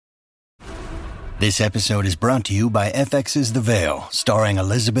This episode is brought to you by FX's The Veil, starring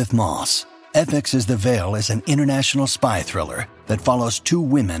Elizabeth Moss. FX's The Veil is an international spy thriller that follows two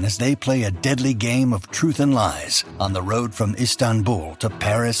women as they play a deadly game of truth and lies on the road from Istanbul to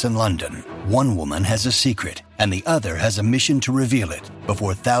Paris and London. One woman has a secret, and the other has a mission to reveal it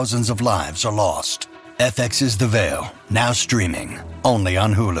before thousands of lives are lost. FX's The Veil, now streaming, only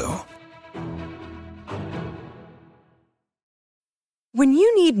on Hulu. When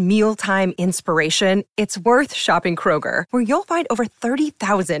you need mealtime inspiration, it's worth shopping Kroger, where you'll find over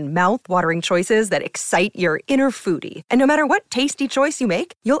 30,000 mouth-watering choices that excite your inner foodie. And no matter what tasty choice you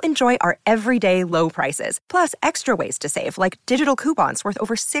make, you'll enjoy our everyday low prices, plus extra ways to save, like digital coupons worth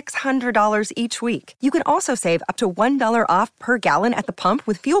over $600 each week. You can also save up to $1 off per gallon at the pump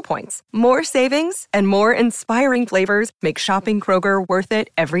with fuel points. More savings and more inspiring flavors make shopping Kroger worth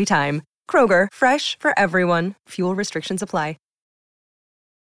it every time. Kroger, fresh for everyone. Fuel restrictions apply.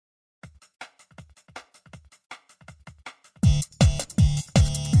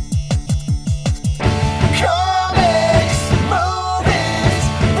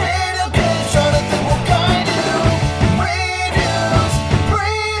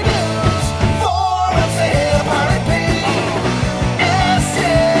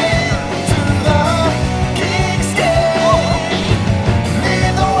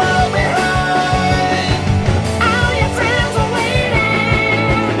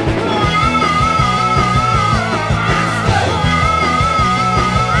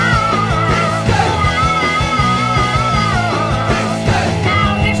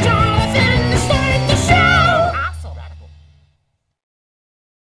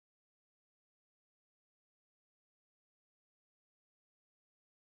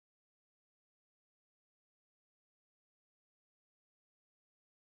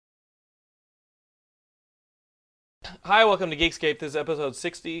 Hi, welcome to Geekscape. This is episode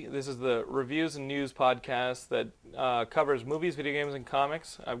 60. This is the reviews and news podcast that covers movies, video games, and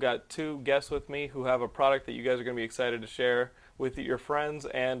comics. I've got two guests with me who have a product that you guys are going to be excited to share with your friends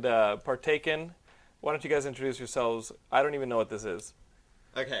and partake in. Why don't you guys introduce yourselves? I don't even know what this is.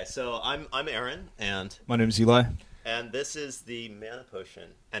 Okay, so I'm Aaron, and my name's Eli. And this is the Mana Potion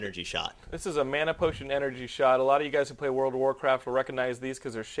Energy Shot. This is a Mana Potion Energy Shot. A lot of you guys who play World of Warcraft will recognize these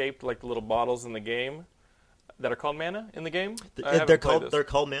because they're shaped like the little bottles in the game. That are called mana in the game? They're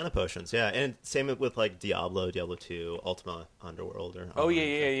called mana potions, yeah. And same with like Diablo 2, Ultima Underworld.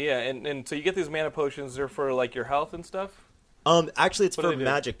 Yeah. And so you get these mana potions. They're for like your health and stuff. Actually, it's for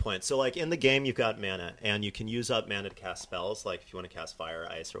magic points. So like in the game, you've got mana, and you can use up mana to cast spells. Like if you want to cast fire,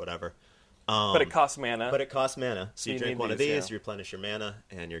 ice, or whatever. But it costs mana. So you drink one of these, you replenish your mana,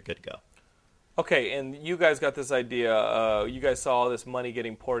 and you're good to go. Okay, and you guys got this idea. You guys saw all this money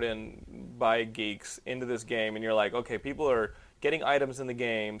getting poured in by geeks into this game, and you're like, okay, people are getting items in the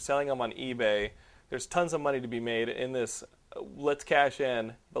game, selling them on eBay. There's tons of money to be made in this. Let's cash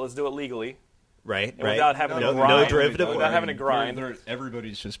in, but let's do it legally. Right. Without having to grind. No derivative. Without having to grind.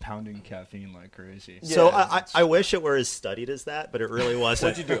 Everybody's just pounding caffeine like crazy. Yeah. So I wish it were as studied as that, but it really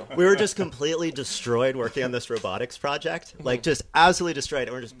wasn't. What'd you do? We were just completely destroyed working on this robotics project. Like, just absolutely destroyed.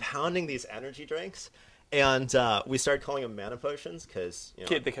 And we're just pounding these energy drinks. And we started calling them mana potions because,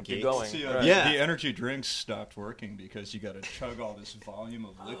 they kept you going. See, right. The energy drinks stopped working because you got to chug all this volume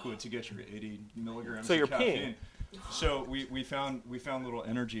of liquid to get your 80 milligrams so of you're caffeine. peeing. So we found little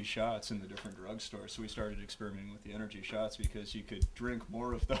energy shots in the different drugstores. So we started experimenting with the energy shots because you could drink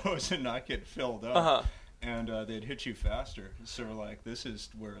more of those and not get filled up. Uh-huh. And they'd hit you faster. So we're like, this is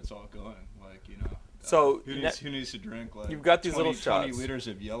where it's all going. Like, you know. So who needs to drink like you've got these 20, little shots. 20 liters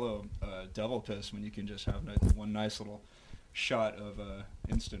of yellow devil piss when you can just have one nice little shot of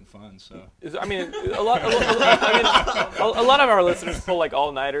instant fun. So I mean, a lot of our listeners pull like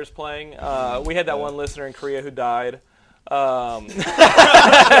all-nighters playing. We had that one listener in Korea who died. That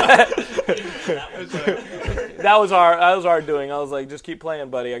was our doing. I was like, just keep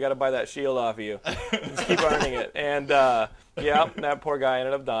playing, buddy. I got to buy that shield off of you. Just keep earning it. And that poor guy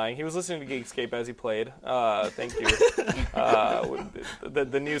ended up dying. He was listening to Geekscape as he played. Thank you.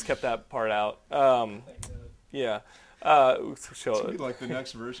 The news kept that part out. Yeah. It's gonna be like the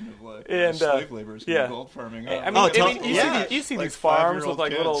next version of like slave labor is gold farming. You see like these farms with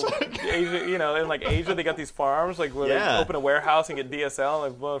like kids. Little Asia, in like Asia they got these farms like where they open a warehouse and get DSL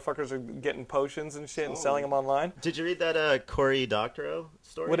and like motherfuckers are getting potions and shit and selling them online. Did you read that Cory Doctorow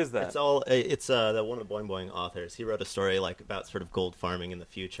story? What is that? It's one of the Boing Boing authors. He wrote a story like about sort of gold farming in the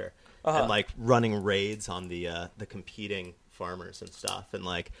future and like running raids on the competing farmers and stuff, and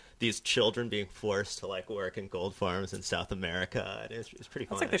like these children being forced to like work in gold farms in South America. And it's pretty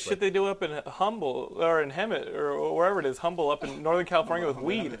fun. It's like the shit they do up in Humboldt or in Hemet or wherever it is, Humboldt up in Northern California with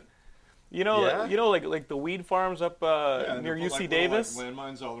weed. You know, Yeah? like the weed farms up near they UC put, Davis. Like,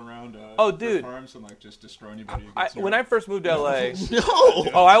 landmines all around. Dude. Farms and just destroy anybody. Who gets near When it. I first moved to LA, No.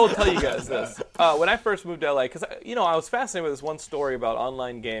 oh, I will tell you guys this. When I first moved to LA, because I was fascinated with this one story about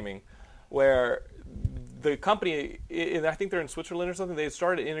online gaming, where the company, and I think they're in Switzerland or something, they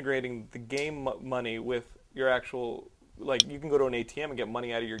started integrating the game money with your actual, like, you can go to an ATM and get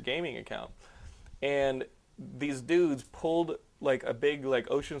money out of your gaming account. And these dudes pulled like a big like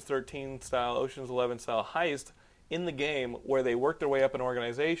Ocean's 13 style, Ocean's 11 style heist in the game where they worked their way up an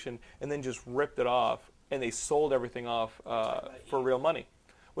organization and then just ripped it off, and they sold everything off for real money.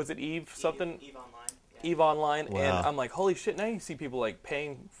 Was it Eve something? Eve Online. Yeah. Eve Online. Wow. And I'm like, holy shit, now you see people like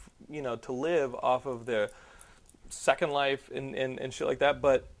paying, to live off of their Second Life and shit like that.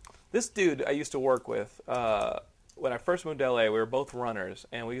 But this dude I used to work with, when I first moved to LA, we were both runners,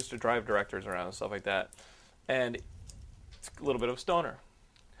 and we used to drive directors around and stuff like that. And it's a little bit of a stoner.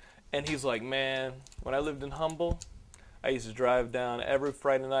 And he's like, man, when I lived in Humble, I used to drive down every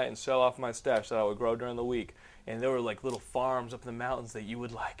Friday night and sell off my stash that I would grow during the week. And there were like little farms up in the mountains that you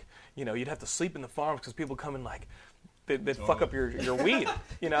would like, you'd have to sleep in the farms because people come and like, they'd fuck up your weed,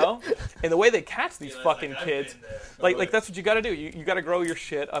 And the way they catch these fucking kids, like that's what you got to do. You got to grow your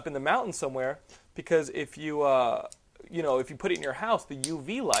shit up in the mountains somewhere, because if you, if you put it in your house, the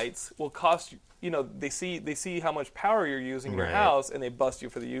UV lights will cost you. They see how much power you're using in your house, and they bust you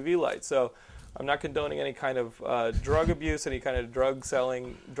for the UV light. So I'm not condoning any kind of drug abuse, any kind of drug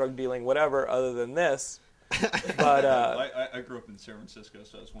selling, drug dealing, whatever, other than this. But I grew up in San Francisco,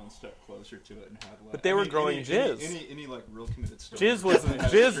 so I was one step closer to it and had. But they were growing jizz. Any like real committed stuff.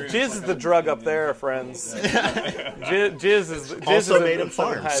 Jizz is the drug up there, friends. Jizz is Also is made in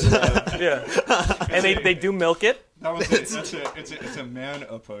farms. Yeah, and they do milk it. That was it. It's a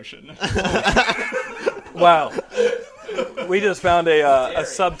man-a potion. Wow. We just found a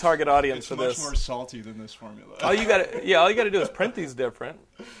sub-target audience It's for much this. more salty than this formula. All you gotta do is print these different,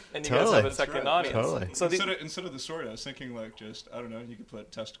 and you guys have a Totally. second That's right. audience. Totally. So Instead of the sword, I was thinking like just I don't know. You could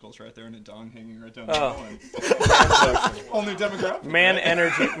put testicles right there and a dong hanging right down Oh. the middle. Whole new demographic. man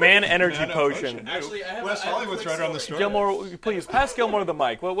energy potion. Actually, I have West a Hollywood's quick right around the story. store. Gilmore, please pass Gilmore the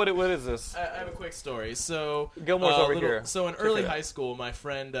mic. What is this? I have a quick story. So Gilmore's over here. So in Check early it out. high school, my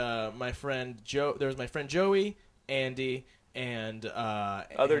friend Joe. There was my friend Joey, Andy, and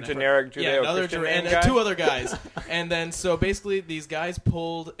Other and generic Judeo-Christian and name guy? two other guys. And then so basically these guys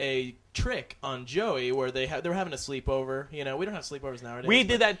pulled a trick on Joey where they were having a sleepover. We don't have sleepovers nowadays. We but-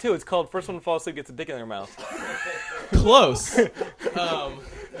 did that too. It's called first one to fall asleep gets a dick in their mouth. Close. You'll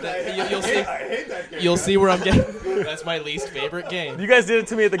see. I hate that game. You'll see where I'm getting. That's my least favorite game. You guys did it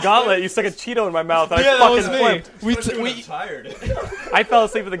to me at the Gauntlet. You stuck a Cheeto in my mouth. And Yeah, I that was fucking me. flipped. Especially when I'm We tired. I fell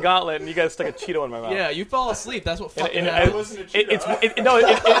asleep at the Gauntlet, and you guys stuck a Cheeto in my mouth. yeah, you fall asleep. That's what fucking And happens.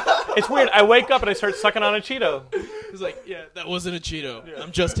 it's weird. I wake up and I start sucking on a Cheeto. It's like, yeah, that wasn't a Cheeto.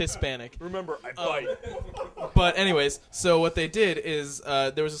 I'm just Hispanic. Remember, I bite. But anyways, so what they did is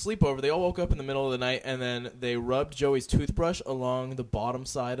there was a sleepover. They all woke up in the middle of the night, and then they rubbed Joey's toothbrush along the bottom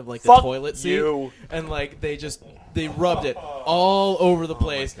side of like the Fuck toilet seat, you. and like they rubbed it all over the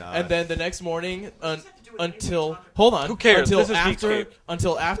place. God. And then the next morning, until hold on, Who cares? Until This is after Geekscape.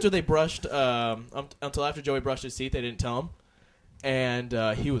 until after they brushed until after Joey brushed his teeth, they didn't tell him. And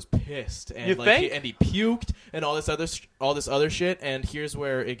he was pissed, and You think? he puked, and all this other shit. And here's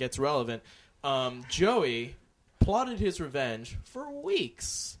where it gets relevant. Joey plotted his revenge for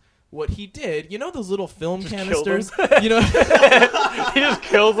weeks. What he did, those little film killed canisters, He just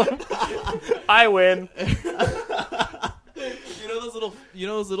kills them. I win.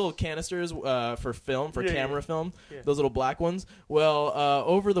 those little canisters for film, for Yeah, camera yeah. film, Yeah. those little black ones. Well,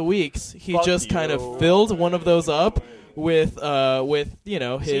 over the weeks, he Fuck just kind you. of filled one of those up with his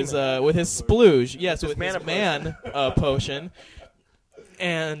splooge. Yes, with his man potion.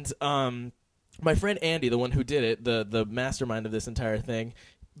 And my friend Andy, the one who did it, the mastermind of this entire thing.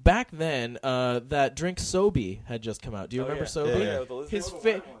 Back then, that drink Sobe had just come out. Do you remember Sobe? Yeah. With the lizard. His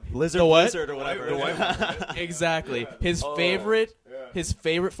Lizard The what? Blizzard or whatever. exactly. His favorite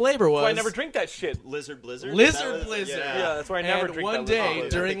flavor was. Well, I never drink that shit. Lizard Blizzard? Lizard Blizzard. Yeah, that's why I never And drink one that Lizard day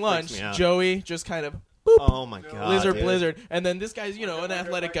Blizzard. during That lunch, freaks me out. Joey just kind of boop, Oh my god. Lizard dude. Blizzard, and then this guy's an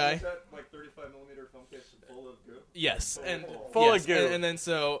athletic guy. Like 35mm film case full of goo. Yes, and Full yes, of goo. and then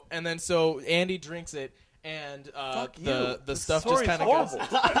so Andy drinks it, and the This stuff story's just kind of horrible.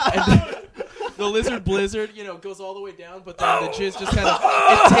 goes. The Lizard Blizzard, goes all the way down, but then the jizz just kind of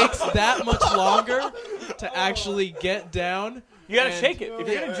it takes that much longer to actually get down. You gotta shake it. If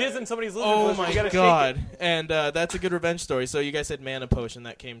you're gonna jizz in somebody's lizard Oh blizzard, you my gotta god! shake it. And that's a good revenge story. So you guys said mana potion.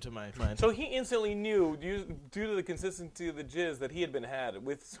 That came to my mind. So he instantly knew, due to the consistency of the jizz, that he had been had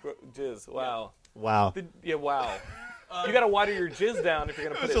with jizz. Wow. Wow. Wow. You gotta water your jizz down if you're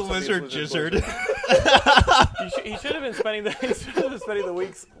gonna put It's it a in lizard blizzard. jizzard. He should have been spending the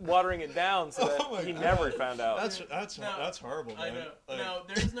weeks watering it down so that he never found out. That's horrible, I man. know. Like, No,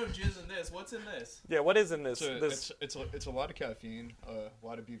 there's no jizz in this. What's in this? Yeah, what is in this? it's a lot of caffeine, a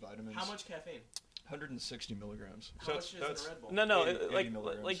lot of B vitamins. How much caffeine? 160 milligrams. How much is in a Red Bull? No, 80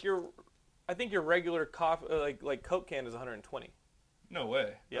 milligrams. like your, I think your regular coffee, like Coke can is 120. No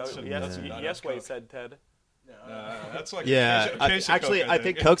way. Yeah, That's yes, way Coke. said Ted. That's like Yeah, a case of actually, Coke, I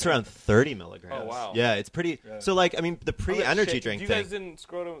think Coke's around 30 milligrams. Oh, wow. Yeah, it's pretty. Yeah. So, like, I mean, the pre-energy Shit, drink you thing. guys didn't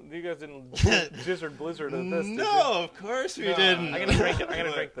scrotum. You guys didn't jizzard blizzard of this. Did you? No, of course we didn't. I'm gonna drink it. I'm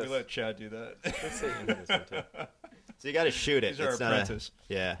gonna drink this. We let Chad do that. Let's see. So you got to shoot it. He's our It's not apprentice.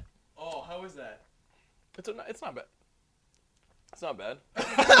 yeah. Oh, how is that? It's not bad. It's not bad.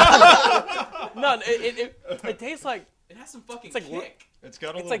 No, it tastes like, It has some fucking It's like kick. It's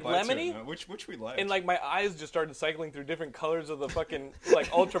got a It's little like bite to lemony? it, man, which we like. and like my eyes just started cycling through different colors of the fucking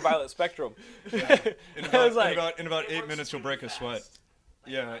like ultraviolet spectrum. in I was like, in about 8 minutes we'll break a sweat.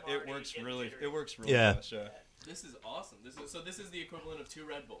 Yeah, it works really Yeah. fast. Yeah. This is awesome. This is the equivalent of 2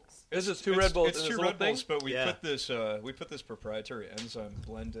 Red Bulls. this is two Red Bulls. It's in this two little Red thing? Bulls, but we Yeah. put this proprietary enzyme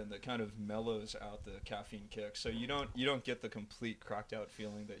blend in that kind of mellows out the caffeine kick, so you don't get the complete cracked out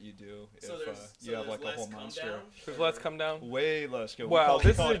feeling that you do if you have like a whole monster. There's less come down. Way less good. Wow,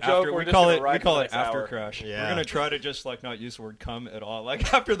 this is a joke. We're We just call gonna it ride we call for it the next after hour. crash. Yeah. We're gonna try to just like not use the word "come" at all.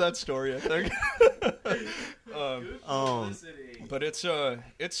 Like after that story, I think. But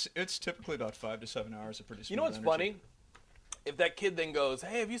it's typically about 5 to 7 hours of pretty. You know what's smooth energy. funny? If that kid then goes,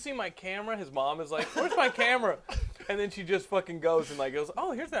 "Hey, have you seen my camera?" His mom is like, "Where's my camera?" And then she just fucking goes and like goes,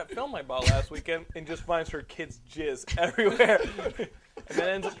 "Oh, here's that film I bought last weekend," and just finds her kid's jizz everywhere, and then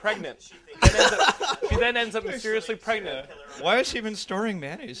ends up pregnant. She then ends up mysteriously pregnant. Why is she even storing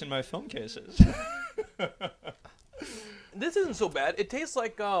mayonnaise in my film cases? This isn't so bad. It tastes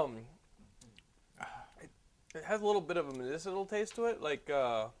like it has a little bit of a medicinal taste to it, like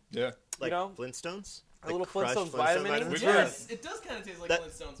Yeah. Like you know, Flintstones. a little crushed Flintstones vitamin. We've Yes, it does kind of taste like That-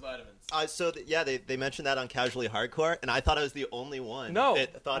 Flintstones vitamins. They mentioned that on Casually Hardcore, and I thought I was the only one. No,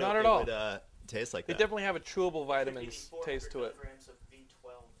 that thought not it at all. would taste like They that. definitely have a chewable vitamins taste to it.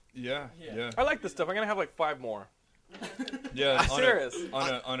 Yeah. I like this stuff. I'm gonna have like 5 more. Yeah. I'm serious.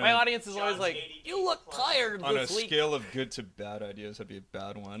 On My a audience is always like, "You look tired on a this week." scale of good to bad ideas, that'd be a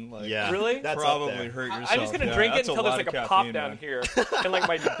bad one. Like, Yeah, Really? That's up probably there. hurt yourself. I'm just gonna Yeah, drink it that's until lot there's like of a pop caffeine, down man. here, and like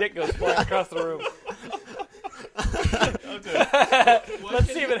my dick goes flying across the room. Let's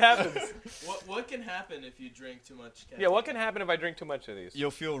see if it happens. What can happen if you drink too much caffeine? Yeah, what can happen if I drink too much of these?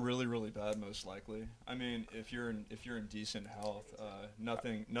 You'll feel really, really bad, most likely. I mean, if you're in decent health,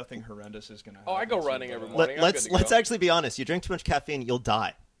 nothing horrendous is gonna happen. Oh, I go So, running every morning. I'm Let's good to go. actually be honest. You drink too much caffeine, you'll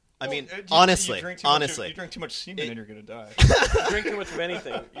die. I mean, you honestly, drink too much, honestly. you drink too much semen and you're gonna die. Drink too much of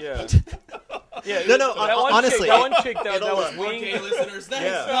anything. Yeah. Yeah. No, no, That one honestly, chick, that one chick that it'll, was Okay, winged. listeners, that's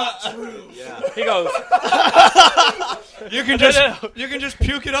Yeah. not true. He goes. You can just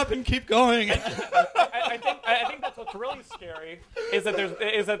puke it up and keep going. I think that's what's really scary is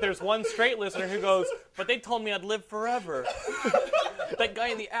that there's one straight listener who goes, "But they told me I'd live forever." That guy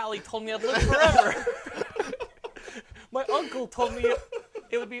in the alley told me I'd live forever. My uncle told me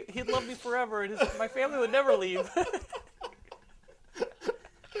he'd love me forever, and my family would never leave.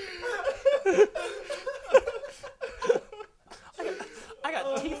 I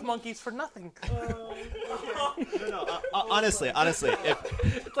got teeth monkeys for nothing. Honestly,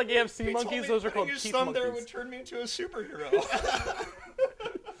 if It's like AFC monkeys. Those are called His teeth thumb there would monkeys. turn me into a superhero.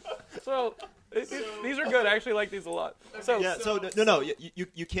 So these are good. I actually like these a lot. So no,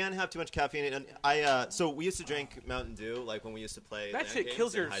 you can have too much caffeine. And so we used to drink Mountain Dew, like when we used to play. that LAN shit games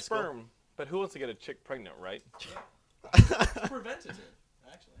kills in your high school. sperm. But who wants to get a chick pregnant, right? It's preventative,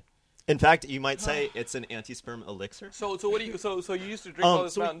 actually. In fact, you might say it's an anti-sperm elixir. So what do you? So you used to drink all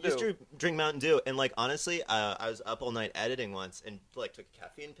this so Mountain we used Dew. to drink Mountain Dew, and like honestly, I was up all night editing once, and like took a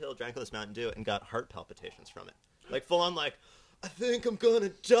caffeine pill, drank all this Mountain Dew, and got heart palpitations from it. Like full on, like I think I'm gonna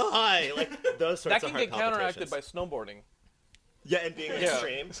die. Like those sorts That of can heart get counteracted palpitations. by snowboarding. Yeah, and being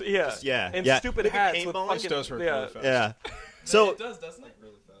extreme. So, yeah. Yeah, And yeah. stupid Maybe hats paintballing? with This fucking does hurt yeah. really fast. Yeah. So It does, doesn't it?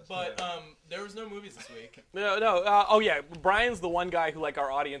 Really fast. But there was no movies this week. No. Oh yeah. Brian's the one guy who like our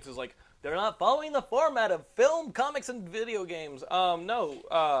audience is like they're not following the format of film, comics, and video games.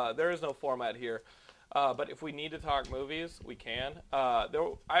 No. There is no format here. But if we need to talk movies, we can.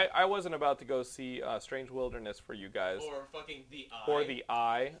 I wasn't about to go see Strange Wilderness for you guys. Or fucking The Eye. Or The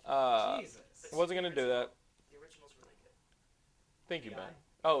Eye. Jesus. I wasn't going to do that. The original's really good. Thank you, Ben.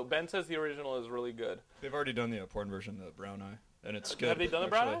 Oh, Ben says the original is really good. They've already done the porn version of the Brown Eye, and it's good. Have they done the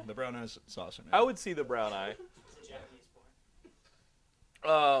Brown Eye? The Brown Eye's awesome. I would see the Brown Eye. It's a Japanese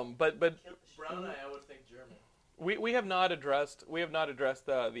porn. But Brown Eye, I would think German. we have not addressed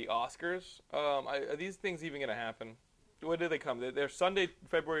the Oscars. Are these things even going to happen? When do they come? They're Sunday,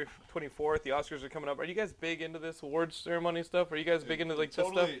 February 24th. The Oscars are coming up. Are you guys big into this awards ceremony stuff? Are you guys big into like this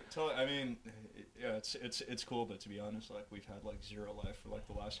stuff? Totally. I mean, yeah, it's cool, but to be honest, like we've had like zero life for like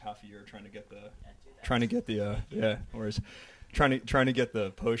the last half a year trying to get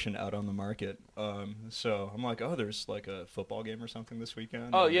the potion out on the market. So I'm like, oh, there's like a football game or something this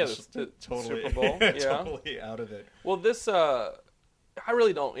weekend. Oh yeah, the Super Bowl. Yeah. Totally out of it. Well, I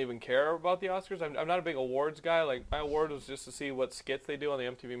really don't even care about the Oscars. I'm not a big awards guy. Like my award was just to see what skits they do on the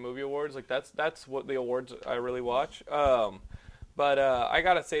MTV Movie Awards. Like that's what the awards I really watch. But I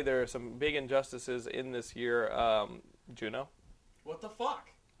gotta say there are some big injustices in this year. Juno. What the fuck?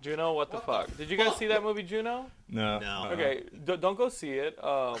 Juno, what the fuck? Did you guys see that movie Juno? No. Okay, don't go see it.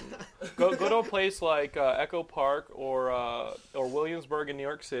 Go to a place like Echo Park or Williamsburg in New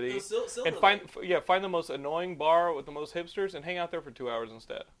York City, and find the most annoying bar with the most hipsters and hang out there for 2 hours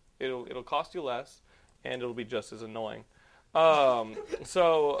instead. It'll cost you less, and it'll be just as annoying. I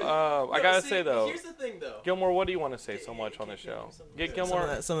gotta say though, here's the thing though. Gilmore, what do you want to say so much on the show? Get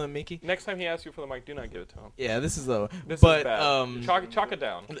Gilmore. Some of that Mickey. Next time he asks you for the mic, do not give it to him. Yeah, this is This but, is bad. Chalk it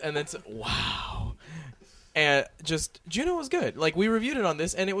down. And that's wow. And just Juno was good. Like we reviewed it on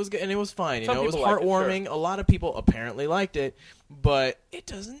this, and it was good, and it was fine. Some it was people liked it, heartwarming. sure. A lot of people apparently liked it, but it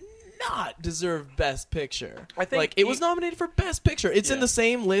does not deserve Best Picture. I think like it was nominated for Best Picture. It's in Yeah. the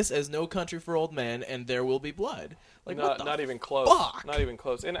same list as No Country for Old Men and There Will Be Blood. Like Not even close. fuck? Not even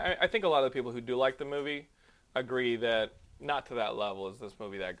close. And I think a lot of the people who do like the movie agree that not to that level is this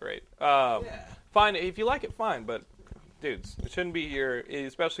movie that great. Fine, if you like it, fine. But dudes, it shouldn't be here,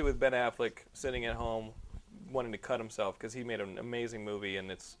 especially with Ben Affleck sitting at home wanting to cut himself because he made an amazing movie,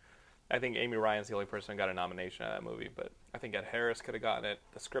 and I think Amy Ryan's the only person who got a nomination out of that movie. But I think Ed Harris could have gotten it.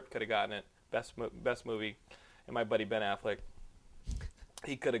 The script could have gotten it. Best movie. And my buddy Ben Affleck,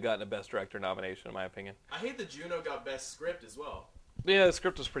 he could have gotten a Best Director nomination, in my opinion. I hate that Juno got Best Script as well. Yeah, the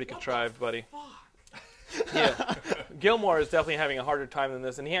script was pretty contrived, buddy. Yeah, Gilmore is definitely having a harder time than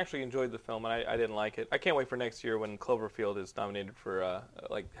this, and he actually enjoyed the film, and I didn't like it. I can't wait for next year when Cloverfield is nominated for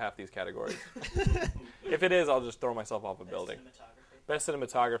like half these categories. If it is, I'll just throw myself off a building. Best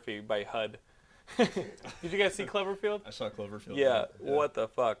cinematography by HUD. Did you guys see Cloverfield? I saw Cloverfield. Yeah. What the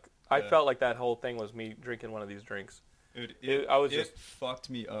fuck? I felt like that whole thing was me drinking one of these drinks. Dude, it fucked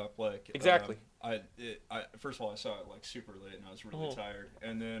me up. Like exactly. I first of all I saw it like super late and I was really tired,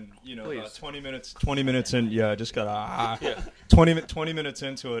 and then Please. about 20 minutes in, I just got 20 minutes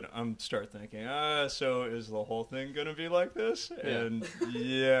into it, I'm start thinking, so is the whole thing gonna be like this? Yeah. And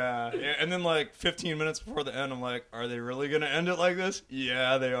and then like 15 minutes before the end, I'm like, are they really gonna end it like this?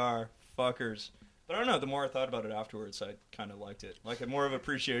 Yeah, they are, fuckers. But I don't know. The more I thought about it afterwards, I kind of liked it. Like, more of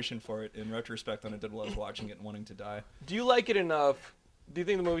appreciation for it in retrospect than I did while I was watching it and wanting to die. Do you like it enough? Do you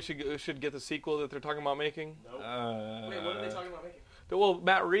think the movie should get the sequel that they're talking about making? Nope. Wait, what are they talking about making? Well,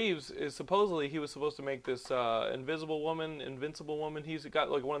 Matt Reeves is supposedly he was supposed to make this Invincible Woman. He's got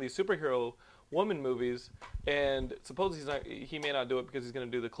like one of these superhero woman movies, and supposedly he may not do it because he's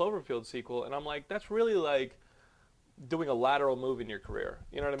going to do the Cloverfield sequel. And I'm like, that's really like doing a lateral move in your career.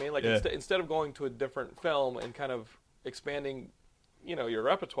 You know what I mean? Like instead of going to a different film and kind of expanding, your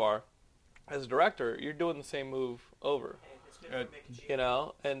repertoire as a director, you're doing the same move over.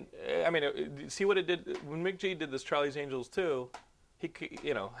 And I mean, see what it did when Mick G did this Charlie's Angels 2.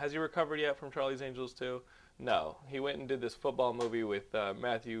 Has he recovered yet from Charlie's Angels 2? No. He went and did this football movie with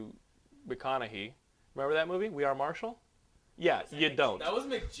Matthew McConaughey. Remember that movie, We Are Marshall? Yeah, you don't. That was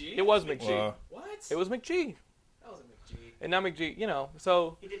McG? It was McG. Wow. What? It was McG. That wasn't McG. And now McG,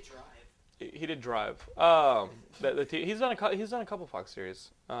 so He did Drive. he did Drive. He's done a couple Fox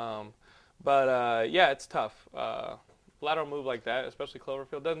series. It's tough. Lateral move like that, especially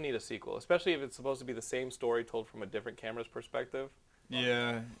Cloverfield, doesn't need a sequel, especially if it's supposed to be the same story told from a different camera's perspective.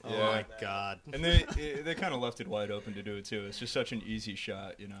 Yeah. Oh my God. And they kind of left it wide open to do it too. It's just such an easy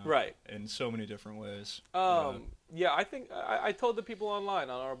shot, Right. in so many different ways. I think I told the people online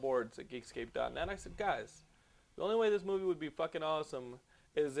on our boards at Geekscape.net, I said, guys, the only way this movie would be fucking awesome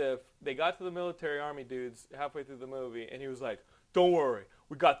is if they got to the military army dudes halfway through the movie, and he was like, don't worry.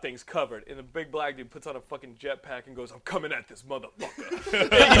 We got things covered. And the big black dude puts on a fucking jetpack and goes, I'm coming at this motherfucker.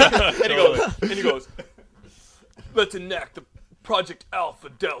 and he goes, let's enact the Project Alpha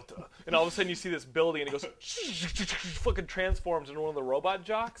Delta. And all of a sudden you see this building and it goes, fucking transforms into one of the robot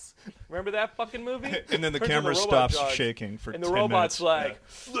jocks. Remember that fucking movie? And then the Turns into camera robot stops jocks, shaking for 10 and the minutes. robot's like,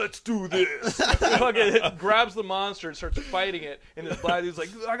 let's do this. Fucking grabs the monster and starts fighting it. And this black dude's like,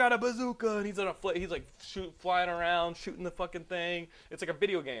 I got a bazooka. And he's on he's like flying around, shooting the fucking thing. It's like a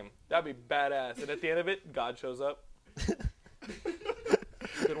video game. That'd be badass. And at the end of it, God shows up.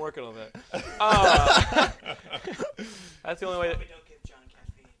 Been working on that. That's the only way. Probably don't give John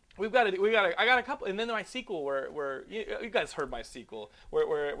caffeine. I got a couple, and then my sequel where you guys heard my sequel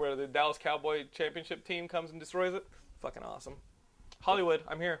where the Dallas Cowboy championship team comes and destroys it. Fucking awesome. Hollywood,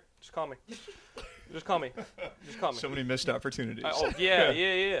 I'm here. Just call me. Just call me. Just call me. So many missed opportunities.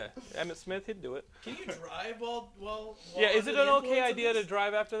 Yeah. Emmett Smith, he'd do it. Can you drive while Yeah, is it under an the okay influence of idea this? to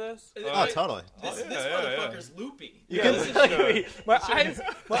drive after this? Oh, totally. This yeah. motherfucker's loopy. My eyes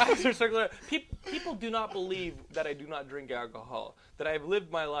are circular. People do not believe that I do not drink alcohol. That I've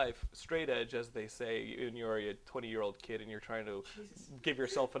lived my life straight edge, as they say, when you're a 20-year-old kid and you're trying to give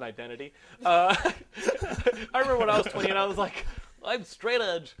yourself an identity. I remember when I was 20 and I was like, I'm straight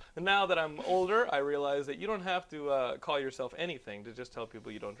edge. And now that I'm older, I realize that you don't have to call yourself anything to just tell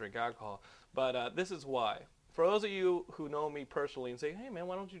people you don't drink alcohol. But this is why. For those of you who know me personally and say, hey, man,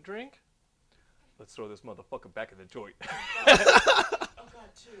 why don't you drink? Let's throw this motherfucker back in the joint. Oh, God,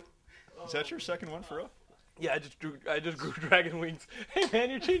 too. Is that your second one for real? Yeah, I just grew dragon wings. Hey, man,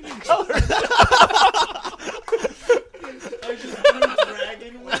 you're changing colors. I just grew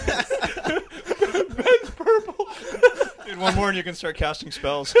dragon wings. Ben's purple. Dude, one more and you can start casting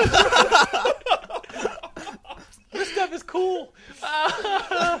spells. This stuff is cool.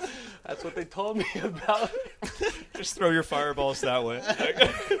 That's what they told me about. Just throw your fireballs that way.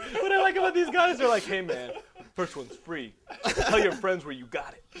 What I like about these guys, they're like, hey, man, first one's free. Tell your friends where you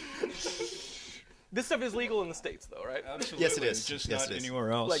got it. This stuff is legal in the States, though, right? Absolutely. Yes, it is. Just Yes, not it is.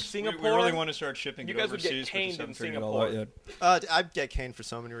 anywhere else. Like We Singapore, really want to start shipping you it guys would get overseas, but caned just haven't in figured it all out Singapore. yet. I'd get caned for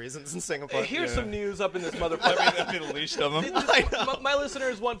so many reasons in Singapore. Here's some news up in this motherfucker. That'd be the least of them. My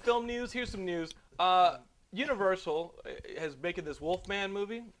listeners want film news. Here's some news. Universal has making this Wolfman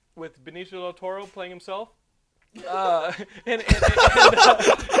movie with Benicio del Toro playing himself. And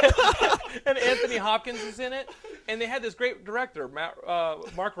Anthony Hopkins is in it. And they had this great director, Mark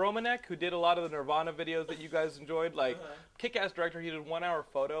Romanek, who did a lot of the Nirvana videos that you guys enjoyed. Like, kick-ass director. He did 1 Hour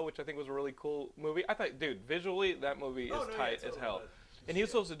Photo, which I think was a really cool movie. I thought, dude, visually, that movie is tight as hell. And he was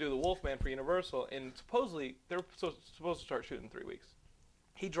supposed to do the Wolfman for Universal. And supposedly, they were supposed to start shooting in 3 weeks.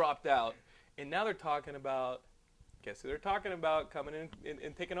 He dropped out. And now they're talking about, guess who they're talking about coming in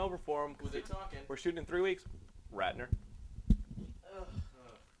and taking over for him. Who they talking? We're shooting in 3 weeks. Ratner.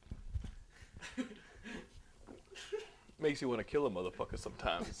 Makes you want to kill a motherfucker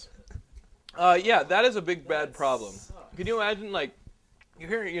sometimes. Yeah, that is a big bad problem. Can you imagine, like, you're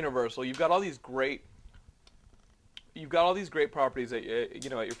here at Universal, you've got all these great properties that at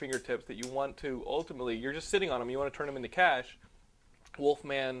your fingertips that you want to ultimately, you're just sitting on them, you want to turn them into cash.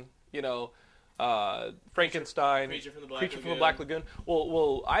 Wolfman, Frankenstein, Creature from the Black Lagoon.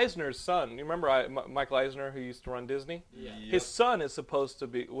 Well, Eisner's son. You remember Michael Eisner, who used to run Disney? Yeah. His son was supposed to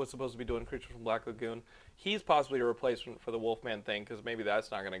be doing Creature from Black Lagoon. He's possibly a replacement for the Wolfman thing because maybe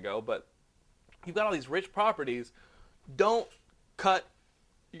that's not going to go. But you've got all these rich properties. Don't cut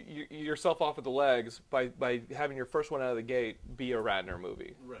yourself off at the legs by having your first one out of the gate be a Ratner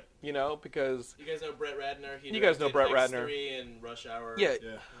movie. Right. Because You guys know Brett Ratner? You guys know Brett Ratner. 3 and Rush Hour Yeah.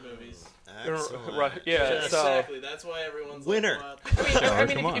 movies. Excellent. Right, yeah. So Exactly. That's why everyone's Winner. Like, I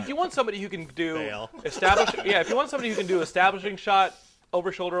mean, come on. if you want somebody who can do Fail. if you want somebody who can do establishing shot,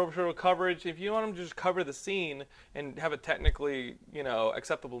 over shoulder coverage, if you want them to just cover the scene and have a technically,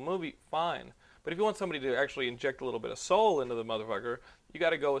 acceptable movie, fine. But if you want somebody to actually inject a little bit of soul into the motherfucker, you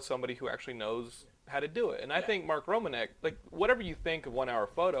got to go with somebody who actually knows how to do it. And I think Mark Romanek, like, whatever you think of 1 Hour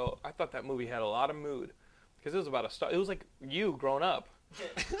Photo, I thought that movie had a lot of mood because it was about it was like you growing up.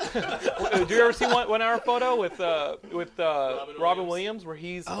 Did you ever see 1 Hour Photo with Robin Williams, where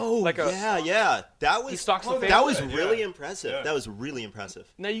he's like yeah. That was he stalks the that was family? really impressive. Yeah. That was really impressive.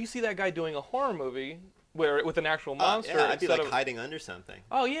 Now you see that guy doing a horror movie with an actual monster. Yeah, I'd be instead like of, hiding under something.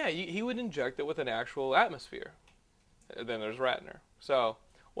 oh yeah, he would inject it with an actual atmosphere. Then there's Ratner. So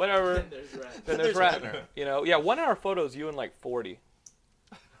whatever. Then there's Ratner. 1 Hour Photo is you in like 40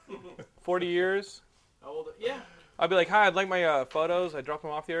 years. how old? Yeah. I'd be like, hi, I'd like my photos. I dropped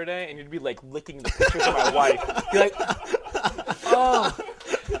them off the other day, and you'd be like licking the pictures of my wife. Be like, oh.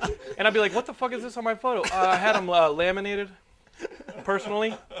 And I'd be like, what the fuck is this on my photo? I had them laminated.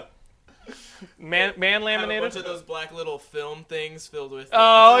 personally. Man Have a bunch laminated. of those black little film things filled with.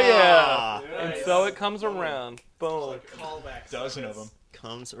 Oh yeah. Ah, And so it comes around. Boom. Callbacks. Dozen of them.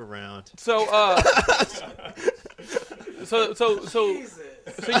 comes around. So so you.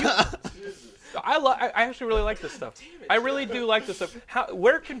 I actually really like this stuff. I really do like this stuff.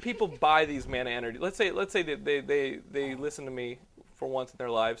 Where can people buy these Mana Energy? Let's say they listen to me for once in their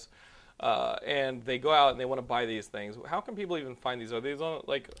lives, and they go out and they want to buy these things. How can people even find these? Are these on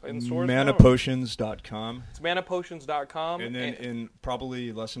like in stores? Manapotions.com. It's manapotions.com. And then in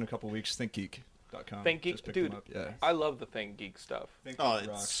probably less than a couple weeks, ThinkGeek.com. ThinkGeek, Just picked dude. them up. Yeah. I love the ThinkGeek stuff. ThinkGeek Oh, rocks.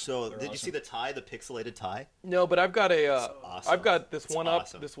 it's so. They're Did you awesome. see the tie, the pixelated tie? No, but I've got a awesome. I've got this It's one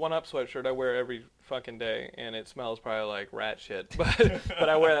awesome. up sweatshirt I wear every fucking day, and it smells probably like rat shit, but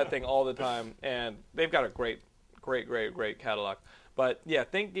I wear that thing all the time, and they've got a great catalog. But yeah,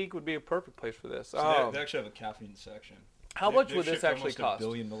 ThinkGeek would be a perfect place for this. So they actually have a caffeine section. How They- much they've would this shipped actually almost cost? 1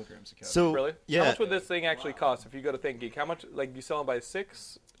 billion milligrams of caffeine. So Really? yeah. How much would this thing actually cost if you go to ThinkGeek? How much? Like you sell them by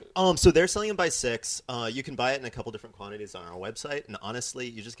 6? So they're selling them by 6. You can buy it in a couple different quantities on our website, and honestly,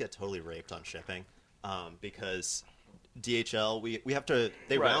 you just get totally raped on shipping, because DHL we have to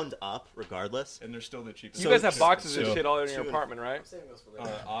Right. round up regardless. and they're still the cheapest. You guys have So- boxes of so- shit all in your so- apartment, right?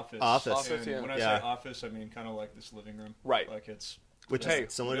 Office. Office. And yeah. when I Yeah. say office, I mean kind of like this living room. Right. Like it's. Which Hey,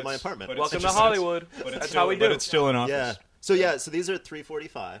 is similar to but my it's- apartment. but it's Welcome to just- Hollywood. but it's That's still- how we do. But it's still an office. Yeah. So these are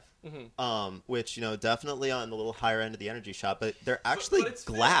 $3.45, which definitely on the little higher end of the energy shop, but they're actually but it's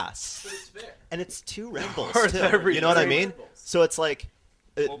fair. glass, But it's fair. and it's 2 Red Bulls Worth too. every You know what I drink. mean? So it's like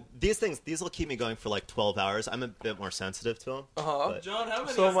these will keep me going for like 12 hours. I'm a bit more sensitive to them. Uh-huh. John, how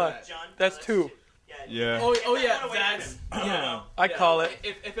many So is much. that? John, That's let's 2. do- Yeah. Oh yeah, I wanna wait that's for him. yeah. I call it.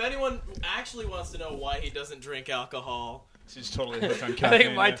 If anyone actually wants to know why he doesn't drink alcohol, She's totally hooked on I caffeine.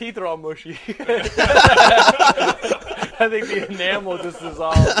 think my yeah. teeth are all mushy. I think the enamel just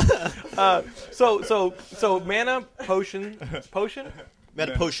dissolved. So Mana Potion,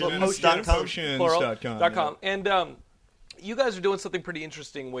 Metapotions.com. plural.com. And you guys are doing something pretty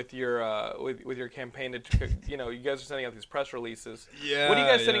interesting with your with your campaign. You guys are sending out these press releases. Yeah, What are you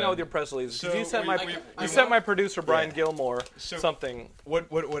guys sending yeah. out with your press releases? 'Cause So you sent we sent my producer Brian Gilmore So- something.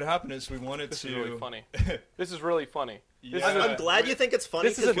 What happened is we wanted This to. is really funny. This is really funny. This Yeah. is a, I'm glad you think it's funny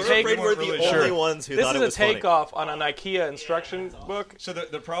This is because a we're take- afraid we're the Really only sure. ones who this thought is it a was funny. takeoff on an IKEA instruction book. So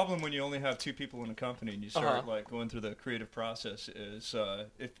the problem when you only have 2 people in a company and you start Uh-huh. like going through the creative process is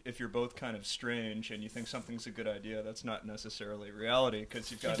if you're both kind of strange and you think something's a good idea, that's not necessarily reality because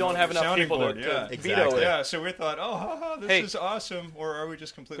you've got You don't have enough sounding people board. to yeah. veto Exactly. it. Yeah, so we thought, oh, haha, this Hey. is awesome, or are we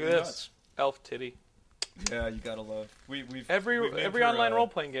just completely Look at this. nuts? Elf titty. Yeah, you gotta love. We've Every named her, online role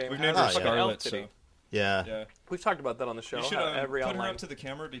playing game We've has named a her Oh, yeah. fucking elf Scarlet. titty. So Yeah. yeah, We've talked about that on the show. you should how every put her online. up to the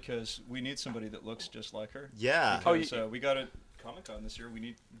camera because we need somebody that looks just like her. Yeah. Oh, Because, we got a Comic-Con this year. We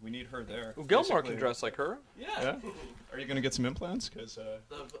need her there. Gilmore Basically- can dress like her. Yeah. Are you gonna get some implants? Because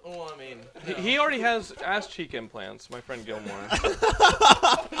well, I mean, He already has ass cheek implants, my friend Gilmore.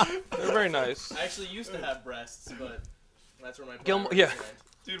 They're very nice. I actually used to have breasts, but that's where my Gilmore- priorities yeah. went.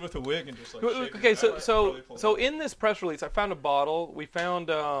 dude with a wig and just like. Okay, shaving it, probably pull so it. in this press release, I found a bottle. We found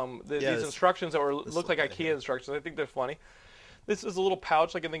these this- instructions that look like look right IKEA here. instructions. I think they're funny. This is a little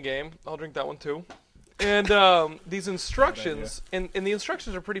pouch like in the game. I'll drink that one too. And these instructions, and the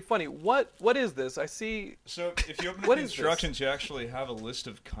instructions are pretty funny. What is this? I see. So if you open up What the is this? instructions, you actually have a list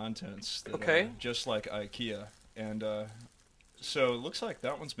of contents that Okay. are just like IKEA, and so it looks like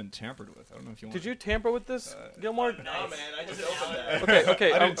that one's been tampered with. I don't know if you want. Did you tamper with this, Gilmore? No, man, I just opened that.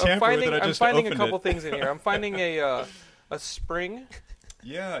 Okay. I didn't I'm tamper with finding it, I I'm just finding a opened couple it. things in here. I'm finding a spring,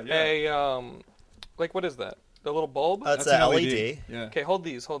 Yeah. a like what is that? The little bulb. That's an a LED. LED. Yeah. Okay, hold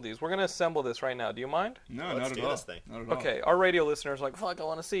these. We're gonna assemble this right now. Do you mind? No, Let's not do at all. this thing. Not at all. Okay, our radio listeners are like, fuck, I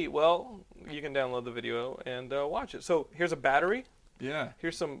want to see. Well, you can download the video and watch it. So here's a battery. Yeah.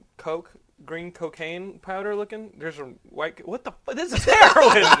 Here's some green cocaine powder looking. There's some white. What the? This is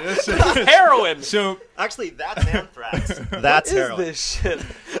heroin. This is heroin. So Actually, that's anthrax. That's What is heroin. this shit?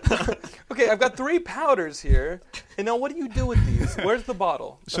 Okay, I've got 3 powders here. And now what do you do with these? Where's the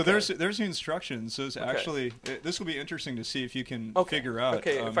bottle? Okay. there's the instructions. Those actually this will be interesting to see if you can Okay. figure out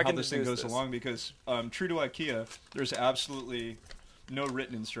Okay, if I how can this thing deduce goes this. along because true to IKEA, there's absolutely no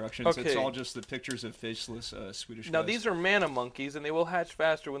written instructions. It's Okay. all just the pictures of faceless Swedish Now guys. these are mana monkeys, and they will hatch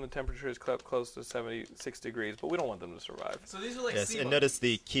faster when the temperature is close to 76 degrees. But we don't want them to survive. So these are like Yes, sea and monkeys. notice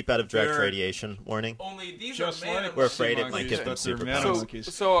the keep out of direct They're- radiation warning. Only these just are mana like We're monkeys. afraid sea it might monkeys, give them but they're superpowers. mana So,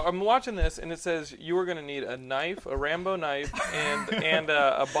 monkeys. so I'm watching this, and it says you are going to need a knife, a Rambo knife, and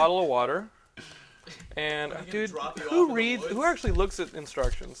a bottle of water. And gonna dude, drop you off in who the reads? woods? Who actually looks at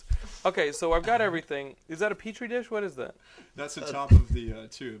instructions? Okay, so I've got everything. Is that a petri dish? What is that? That's the top of the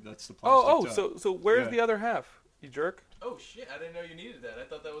tube. That's the plastic Oh, top. so where's Yeah. the other half? You jerk. Oh shit! I didn't know you needed that. I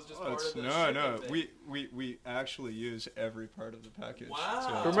thought that was just Oh, part it's- of the no. shipping thing. We actually use every part of the package.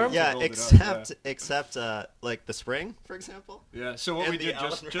 Wow. to Remember- Yeah, build it up, except like the spring, for example. Yeah. So what And we the did, Allen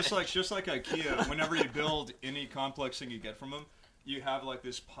just wrench. like IKEA, whenever you build any complex thing you get from them, you have like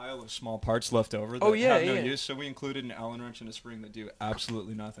this pile of small parts left over that Oh, yeah, have no yeah. use. So we included an Allen wrench and a spring that do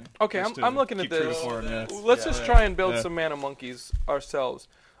absolutely nothing. Okay, Just I'm to looking at keep true to this. form, yeah. Let's just try and build Yeah. some mana monkeys ourselves.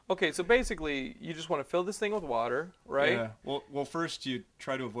 Okay, so basically, you just want to fill this thing with water, right? Yeah. Well, first you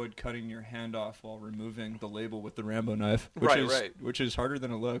try to avoid cutting your hand off while removing the label with the Rambo knife, which is harder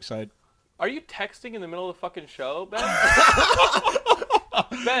than it looks. Are you texting in the middle of the fucking show, Ben?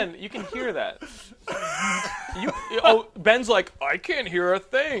 Ben, you can hear that. Ben's like, I can't hear a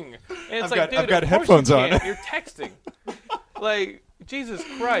thing. And it's I've like, got- I've dude, got of course headphones you on. can't. You're texting. Like, Jesus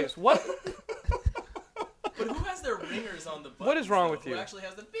Christ, what? But who has their ringers on the buttons? What is wrong though? with you? Who actually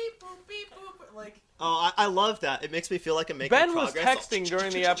has the beep boop beep boop? Like, Oh, I love that. It makes me feel like I'm making Ben was progress. texting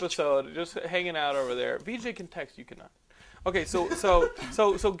during the episode, just hanging out over there. VJ can text, you cannot. Okay, so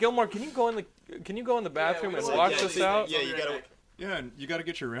Gilmore, can you go in the bathroom and watch this out? Yeah, you gotta. Yeah, and you got to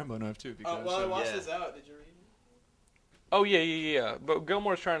get your Rambo knife too. Because, while I watch yeah. this out, did you read? Oh yeah. But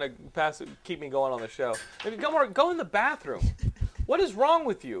Gilmore's trying to keep me going on the show. Maybe Gilmore, go in the bathroom. What is wrong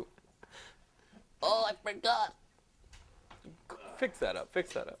with you? Oh, I forgot. Fix that up.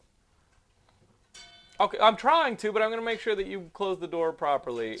 Okay, I'm trying to, but I'm going to make sure that you close the door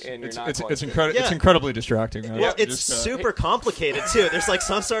properly and you're not. it's going to. Yeah. It's incredibly distracting. Right? Well, it's Just, super complicated too. There's like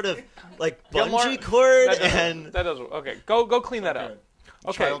some sort of like Gilmore, bungee cord that doesn't. Okay, go clean that up.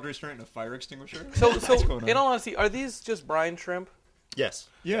 Okay. child restraint and a fire extinguisher. So What's going on? in all honesty, are these just brine shrimp? yes.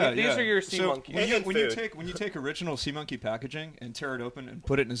 Yeah, These yeah. are your sea So monkeys. When you take original sea monkey packaging and tear it open and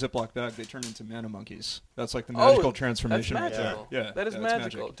put it in a Ziploc bag, they turn into mana monkeys. That's like the magical transformation. That's right there. magical. Yeah, That is it's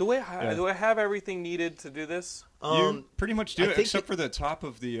magical. magic. Do I have everything needed to do this? You pretty much do, I think except for the top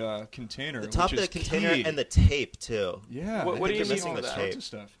of the container. The top which of the is container key. and the tape too. Yeah. What I do think you you're mean missing with the that? tons of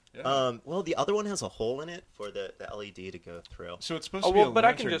stuff. Yeah. Well, the other one has a hole in it for the LED to go through. So it's supposed Oh to be well, a but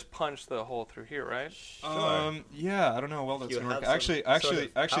I can lantern. just punch the hole through here, right? Yeah, I don't know. Well, that's You gonna work. have some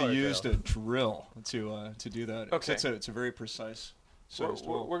Actually, sort of power used drill. a drill to do that. Okay. It's a very precise sized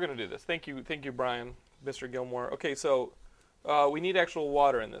hole. We're gonna do this. Thank you, Brian, Mr. Gilmore. Okay, so we need actual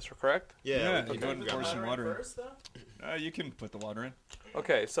water in this, correct? Yeah, we you can go ahead and grab pour that. some water in. First, though? You can put the water in.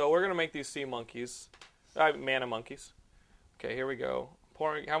 Okay, so we're gonna make these sea monkeys, mana monkeys. Okay, here we go.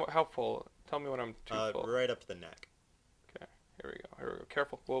 Pouring. How full? Tell me when I'm too full. Right up to the neck. Okay, here we go.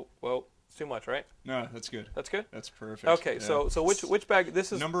 Careful. Whoa. It's too much, right? No, that's good. That's good. That's perfect. Okay, yeah. so which bag?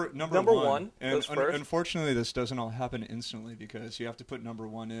 This is number one. And goes first. unfortunately, this doesn't all happen instantly because you have to put number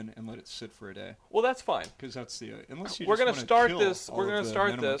one in and let it sit for a day. Well, that's fine. Because that's the unless you We're just gonna wanna start kill this. all We're of gonna the start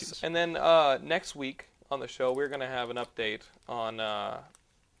mana this, monkeys. and then next week on the show we're gonna have an update on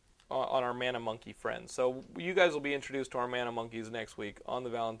our mana monkey friends. So you guys will be introduced to our mana monkeys next week on the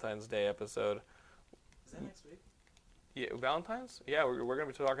Valentine's Day episode. Is that next week? Yeah, Valentine's? Yeah, we're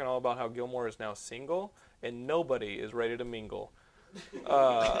going to be talking all about how Gilmore is now single and nobody is ready to mingle.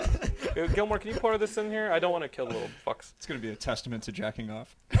 Gilmore, can you pour this in here? I don't want to kill the little fucks. It's going to be a testament to jacking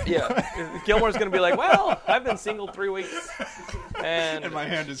off. Yeah. Gilmore's going to be like, well, I've been single 3 weeks. And my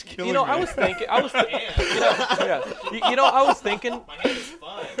hand is killing you know, me. I was thinking, I was thinking, My hand is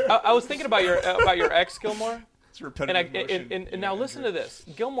fine. I was thinking about your ex, Gilmore. It's repetitive motion. And now listen to this.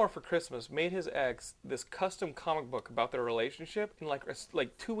 Gilmore for Christmas made his ex this custom comic book about their relationship, and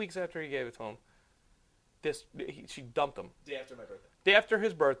like 2 weeks after he gave it to him, she dumped him. Day after my birthday. Day after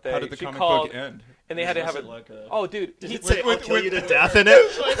his birthday, How did the she comic called, book end? and they had to have it. like a... Oh, dude, Did it say, I'll kill you to death in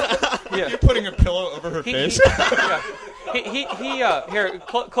it? yeah. You're putting a pillow over her face? Here,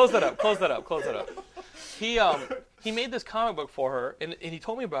 close that up. He made this comic book for her, and he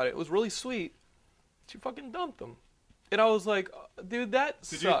told me about it. It was really sweet. She fucking dumped him, and I was like, dude, that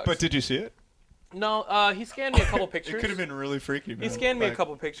sucks. Did you see it? No, he scanned me a couple pictures. It could have been really freaky, man. He scanned me a Like,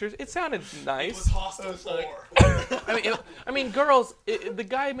 couple pictures. It sounded nice. It was hostile 4. I mean, girls. The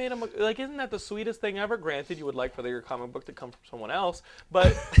guy made him like. Isn't that the sweetest thing ever? Granted, you would like for your comic book to come from someone else, but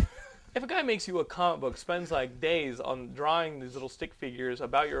if a guy makes you a comic book, spends like days on drawing these little stick figures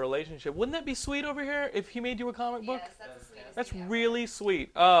about your relationship, wouldn't that be sweet over here? If he made you a comic book, Yes, that's the sweetest that's thing ever. really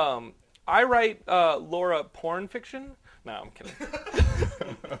sweet. I write Laura porn fiction. No, I'm kidding.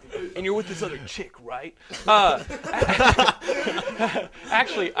 And you're with this other chick, right?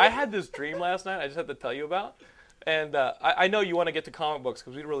 Actually, I had this dream last night. I just have to tell you about. And I know you want to get to comic books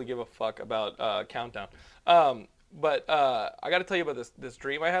because we don't really give a fuck about Countdown. But I got to tell you about this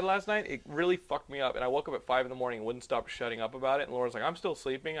dream I had last night. It really fucked me up. And I woke up at 5 in the morning and wouldn't stop shutting up about it. And Laura's like, I'm still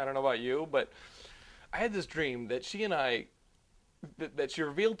sleeping. I don't know about you. But I had this dream that she and I, that she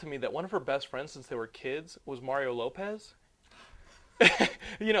revealed to me that one of her best friends since they were kids was Mario Lopez.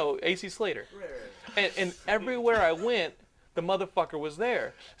 You know, AC Slater. Right. And everywhere I went, the motherfucker was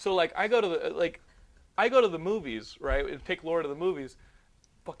there. So, like, I go to the movies, right, and take Laura to the movies.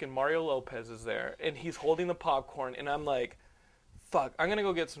 Fucking Mario Lopez is there, and he's holding the popcorn, and I'm like, fuck, I'm gonna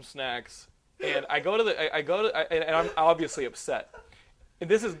go get some snacks. And and I'm obviously upset. And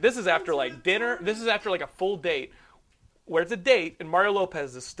this is after like dinner. This is after like a full date, where it's a date, and Mario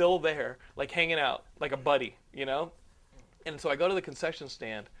Lopez is still there, like hanging out, like a buddy, you know. And so I go to the concession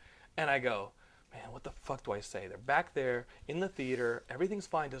stand, and I go, man, what the fuck do I say? They're back there in the theater. Everything's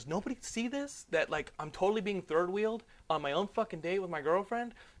fine. Does nobody see this? That, like, I'm totally being third-wheeled on my own fucking date with my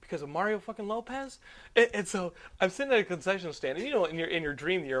girlfriend because of Mario fucking Lopez? And so I'm sitting at a concession stand, and, you know, in your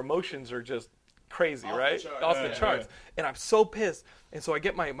dream, your emotions are just crazy, right? Off the charts. Yeah. And I'm so pissed. And so I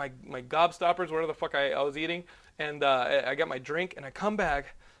get my gobstoppers, whatever the fuck I was eating, and I get my drink, and I come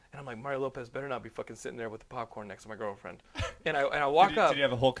back, and I'm like, Mario Lopez better not be fucking sitting there with the popcorn next to my girlfriend. And I walk up. Did he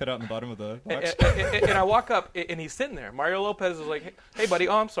have a hole cut out in the bottom of the box? And I walk up, and he's sitting there. Mario Lopez is like, hey, buddy,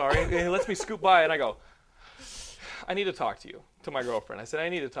 oh, I'm sorry. And he lets me scoot by, and I go, I need to talk to you, to my girlfriend. I said, I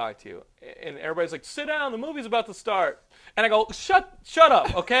need to talk to you. And everybody's like, sit down, the movie's about to start. And I go, shut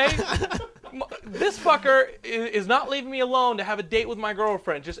up, okay? This fucker is not leaving me alone to have a date with my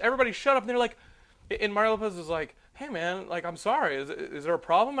girlfriend. Just everybody shut up. And they're like, and Mario Lopez is like, hey, man, like, I'm sorry. Is there a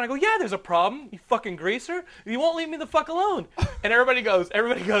problem? And I go, yeah, there's a problem, you fucking greaser. You won't leave me the fuck alone. And everybody goes,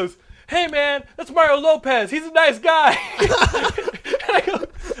 hey, man, that's Mario Lopez. He's a nice guy. And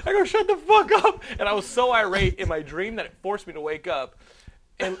I go, shut the fuck up. And I was so irate in my dream that it forced me to wake up.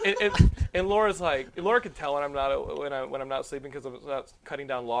 And Laura's like, Laura can tell when I'm not sleeping because I'm not cutting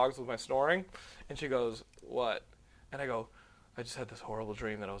down logs with my snoring. And she goes, what? And I go, I just had this horrible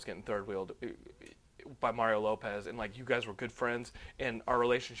dream that I was getting third wheeled by Mario Lopez, and like you guys were good friends, and our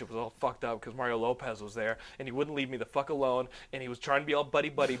relationship was all fucked up because Mario Lopez was there, and he wouldn't leave me the fuck alone, and he was trying to be all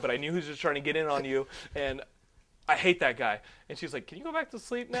buddy-buddy, but I knew he was just trying to get in on you, and I hate that guy. And she's like, can you go back to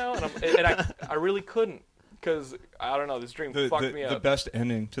sleep now? And I really couldn't, because, I don't know, this dream fucked me up. The best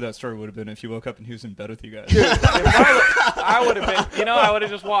ending to that story would have been if you woke up and he was in bed with you guys. Dude, I would have been, I would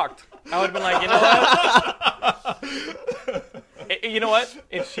have just walked. I would have been like, you know what?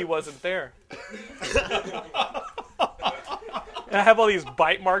 If she wasn't there. And I have all these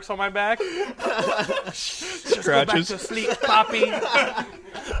bite marks on my back. Just go back to sleep, Poppy.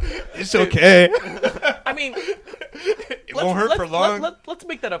 It's okay. I mean, it won't hurt for long. Let's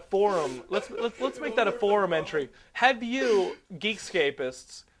make that a forum. Let's make that a forum entry. Have you,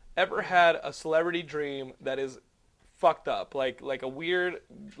 Geekscapists, ever had a celebrity dream that is fucked up, like a weird,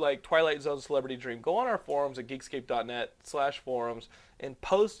 like Twilight Zone celebrity dream? Go on our forums at geekscape.net/forums and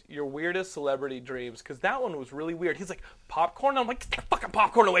post your weirdest celebrity dreams, because that one was really weird. He's like, popcorn? I'm like, get that fucking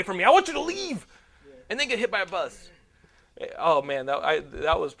popcorn away from me. I want you to leave. And then get hit by a bus. Oh man,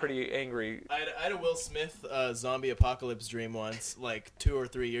 that was pretty angry. I had a Will Smith zombie apocalypse dream once, like 2 or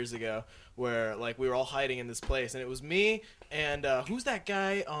 3 years ago, where like we were all hiding in this place, and it was me and who's that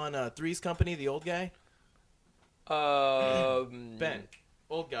guy on Three's Company, the old guy? Ben,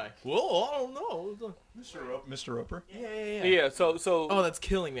 old guy. Whoa, I don't know. Mr. Roper. Yeah. So. Oh, that's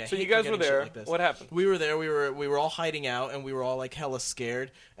killing me. So you guys were there. Like what happened? We were there. We were all hiding out, and we were all like hella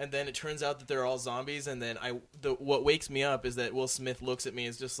scared. And then it turns out that they're all zombies. And then what wakes me up is that Will Smith looks at me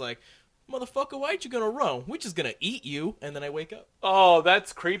and is just like, "Motherfucker, why ain't you gonna run? We're just gonna eat you." And then I wake up. Oh,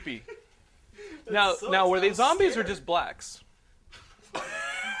 that's creepy. Now, were they zombies or just blacks?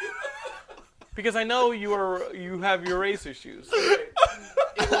 Because I know you have your race issues.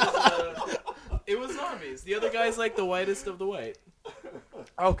 It was zombies. The other guy's like the whitest of the white.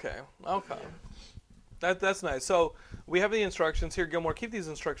 Okay. That's nice. So we have the instructions here. Gilmore, keep these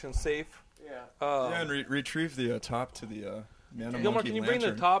instructions safe. Yeah. And retrieve the top to the man of Gilmore, monkey can you lantern.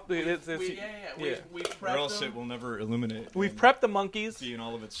 bring the top? We prepped or else them. it will never illuminate. We've prepped the monkeys. See in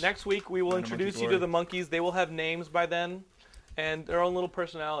all of its Next week we will introduce you to the monkeys. They will have names by then, and their own little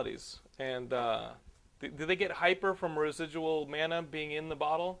personalities. And do they get hyper from residual mana being in the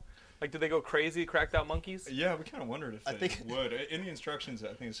bottle? Like, did they go crazy, cracked out monkeys? Yeah, we kind of wondered if they would. In the instructions,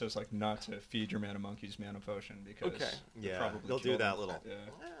 I think it says like not to feed your mana monkeys mana potion because they'll do that little.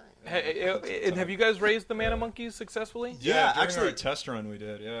 Hey, and have you guys raised the mana monkeys successfully? Yeah, during actually, our test run we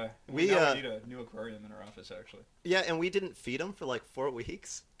did. Yeah, we now we need a new aquarium in our office actually. Yeah, and we didn't feed them for like 4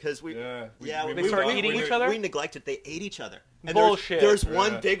 weeks because we They started eating each other. We neglected. They ate each other. And Bullshit. There's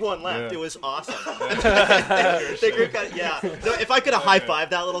one big one left. Yeah. It was awesome. They grew No, if I could have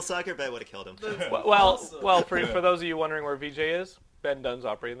high-fived that little sucker, bet I would have killed him. Well, for those of you wondering where VJ is, Ben Dunn's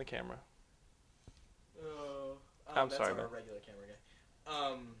operating the camera. I'm that's sorry, our man. regular camera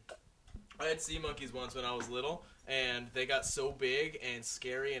guy. I had sea monkeys once when I was little, and they got so big and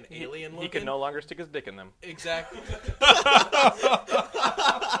scary and alien looking. He could no longer stick his dick in them. Exactly. The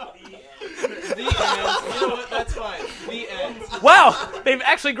end. You know what? That's fine. The end. Wow! They've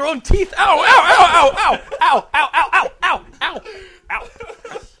actually grown teeth. Ow! Ow! Ow! Ow! Ow! Ow! Ow! Ow! Ow! Ow! Ow!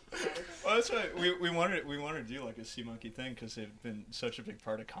 Well, that's why we wanted to do like a sea monkey thing because they've been such a big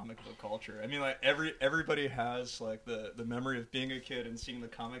part of comic book culture. I mean, like everybody has like the memory of being a kid and seeing the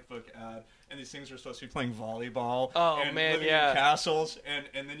comic book ad, and these things are supposed to be playing volleyball and living in castles,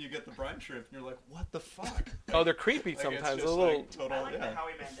 and then you get the brine shrimp, and you're like, what the fuck? Oh, they're creepy Like, sometimes. it's A just little. like total, I like yeah. the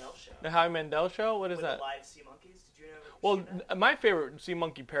Howie Mandel show. The Howie Mandel show. What is With that? the live sea monkeys. Did you Well, see that? my favorite sea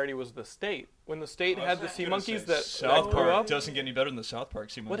monkey parody was The State. When The State I had was the sea gonna monkeys say, that South grew Park up. doesn't get any better than the South Park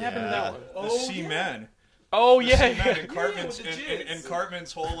sea monkey. What happened to that one? The Sea Men. Oh The yeah, Sea Men yeah. and Cartman's with the and jizz.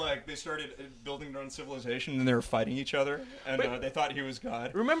 Cartman's whole like they started building their own civilization and they were fighting each other and they thought he was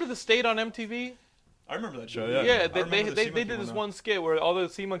God. Remember The State on MTV? I remember that show. Yeah. Yeah, I they remember the they sea did monkey this now. one skit where all the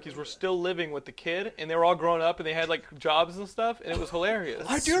sea monkeys were still living with the kid, and they were all grown up, and they had like jobs and stuff, and it was hilarious.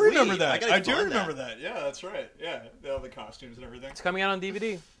 I do remember Sweet. that. gotta I do find remember that. Yeah, that's right. Yeah, all the costumes and everything. It's coming out on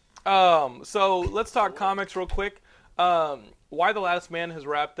DVD. So let's talk comics real quick. Why the Last Man has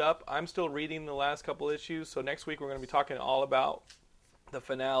wrapped up. I'm still reading the last couple issues, so next week we're going to be talking all about the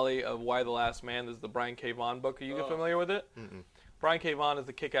finale of Why the Last Man. This is the Brian K. Vaughan book. Are you familiar with it? Mm-mm. Brian K. Vaughan is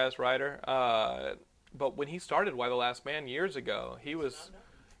the kick-ass writer. But when he started Why the Last Man years ago, he was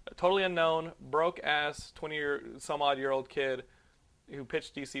a totally unknown, broke-ass, 20-some-odd-year-old kid who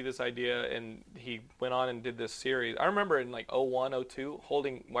pitched DC this idea, and he went on and did this series. I remember in like 01, 02,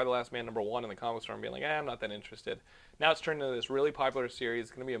 holding Why the Last Man #1 in the comic store and being like, I'm not that interested. Now it's turned into this really popular series.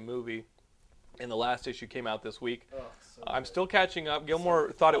 It's going to be a movie, and the last issue came out this week. I'm still catching up.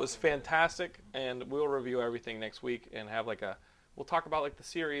 Gilmore thought it was fantastic, and we'll review everything next week and have like a... We'll talk about like the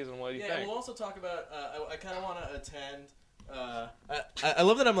series and what do you Yeah, think. we'll also talk about. I kind of want to attend. I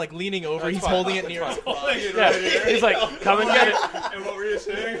love that I'm like leaning over. He's fine. holding it near his crotch. Yeah, he's like, come and get it. And what were you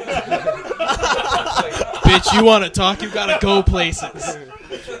saying? Bitch, you want to talk? You gotta go places.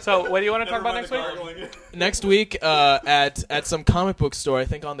 So, what do you want to talk about next week? Next week, at some comic book store, I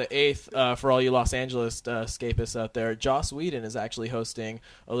think on the 8th, for all you Los Angeles escapists out there, Joss Whedon is actually hosting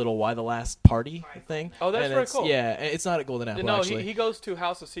a little Why the Last Party thing. Oh, that's and very it's- cool. Yeah, and it's not at Golden Apple, No, actually. he goes to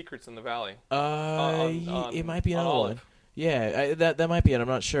House of Secrets in the Valley. It might be on another one. Olive. Yeah, that might be it. I'm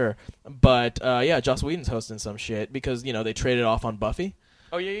not sure. But, yeah, Joss Whedon's hosting some shit because, they traded off on Buffy.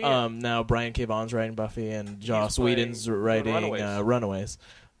 Oh, yeah. Now Brian K. Vaughan's writing Buffy and Joss playing Whedon's writing Runaways. Runaways.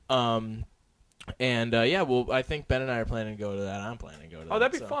 I think Ben and I are planning to go to that. I'm planning to go to that. Oh,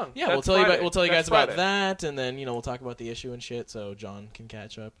 that'd be so. fun. Yeah, That's we'll tell Friday. you guys That's about Friday. that, and then we'll talk about the issue and shit, so John can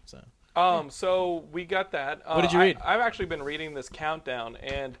catch up. So So we got that. What did you read? I've actually been reading this countdown,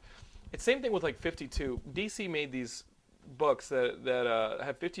 and it's same thing with like 52. DC made these books that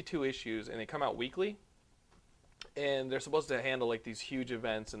have 52 issues, and they come out weekly. And they're supposed to handle like these huge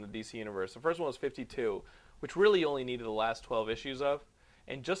events in the DC universe. The first one was 52, which really only needed the last 12 issues of.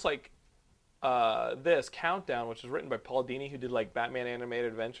 And just like this Countdown, which was written by Paul Dini, who did like Batman animated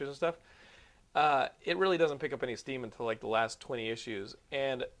adventures and stuff, it really doesn't pick up any steam until like the last 20 issues.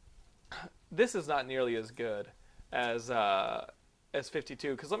 And this is not nearly as good as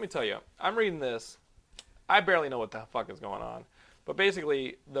 52. Because let me tell you, I'm reading this. I barely know what the fuck is going on. But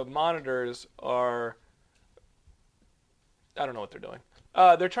basically, the monitors are... I don't know what they're doing.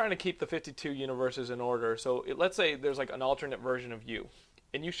 They're trying to keep the 52 universes in order. So let's say there's like an alternate version of you,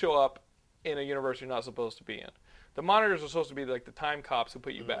 and you show up in a universe you're not supposed to be in. The monitors are supposed to be like the time cops who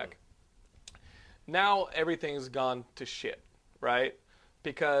put you back. Now everything's gone to shit, right?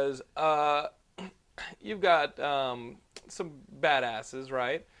 Because you've got some badasses,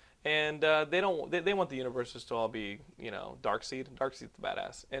 right? And they want the universes to all be, Darkseid. Darkseid's the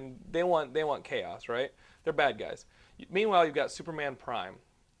badass, and they want chaos, right? They're bad guys. Meanwhile, you've got Superman Prime,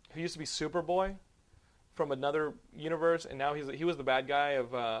 who used to be Superboy from another universe, and now he was the bad guy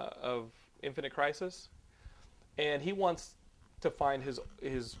of Infinite Crisis, and he wants to find his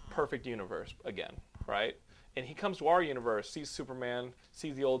perfect universe again, right? And he comes to our universe, sees Superman,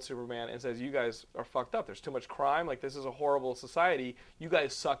 sees the old Superman, and says, you guys are fucked up. There's too much crime. Like, this is a horrible society. You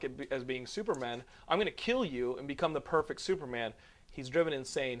guys suck as being Supermen. I'm going to kill you and become the perfect Superman. He's driven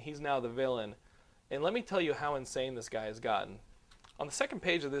insane. He's now the villain. And let me tell you how insane this guy has gotten. On the second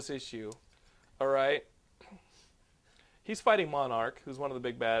page of this issue, all right, he's fighting Monarch, who's one of the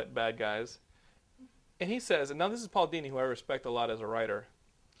big bad guys. And he says, and now this is Paul Dini, who I respect a lot as a writer.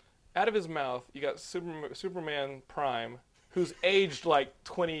 Out of his mouth, you got Superman Prime, who's aged like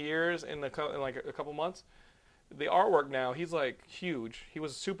 20 years in like a couple months. The artwork now, he's like huge. He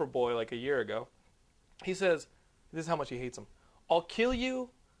was Superboy like a year ago. He says, this is how much he hates him. I'll kill you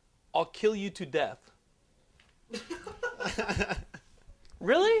to death.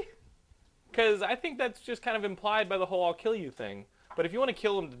 Really? Because I think that's just kind of implied by the whole I'll kill you thing. But if you want to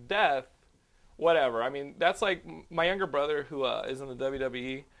kill him to death, whatever. I mean, that's like my younger brother who is in the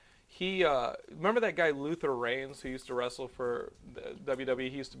WWE. He remember that guy Luther Reigns who used to wrestle for the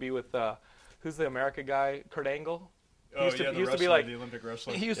WWE. He used to be with who's the America guy, Kurt Angle. He used to be like the Olympic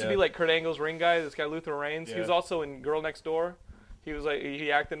wrestler. He used to be like Kurt Angle's ring guy. This guy Luther Reigns. Yeah. He was also in Girl Next Door. He was like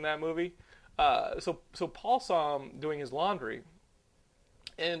he acted in that movie. So Paul saw him doing his laundry,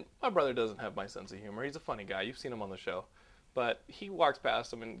 and my brother doesn't have my sense of humor. He's a funny guy. You've seen him on the show, but he walks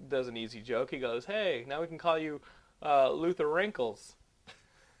past him and does an easy joke. He goes, "Hey, now we can call you Luther Wrinkles."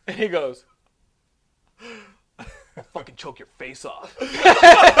 And he goes, I'll fucking choke your face off. Or,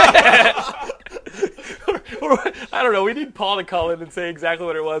 I don't know. We need Paul to call in and say exactly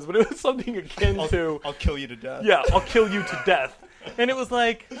what it was, but it was something akin to... I'll kill you to death. Yeah, I'll kill you to death. And it was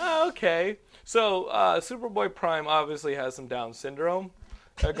like, oh, okay. So Superboy Prime obviously has some Down syndrome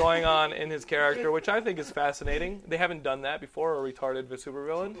going on in his character, which I think is fascinating. They haven't done that before, a retarded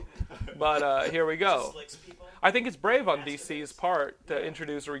supervillain. But here we go. I think it's brave on DC's part to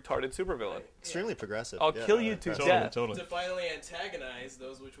introduce a retarded supervillain. Extremely progressive. I'll kill you to death. Totally. To finally antagonize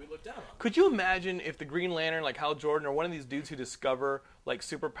those which we look down on. Could you imagine if the Green Lantern, like Hal Jordan, or one of these dudes who discover like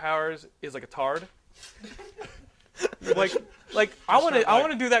superpowers is like a tard? like I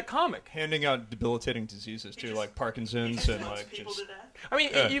want to do that comic. Handing out debilitating diseases too, like Parkinson's and like just. I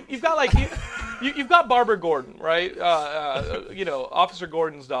mean, you've got like you've got Barbara Gordon, right? Officer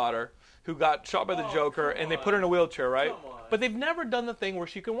Gordon's daughter, who got shot by the Joker, and they put her in a wheelchair, right? But they've never done the thing where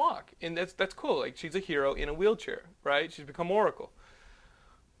she can walk, and that's cool. Like, she's a hero in a wheelchair, right? She's become Oracle.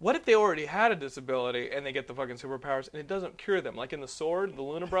 What if they already had a disability and they get the fucking superpowers and it doesn't cure them? Like in The Sword, the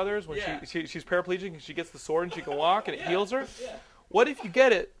Luna Brothers, when she's paraplegic and she gets the sword and she can walk and it heals her? Yeah. What if you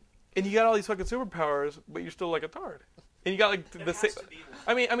get it and you got all these fucking superpowers, but you're still like a tard? And you got like the same.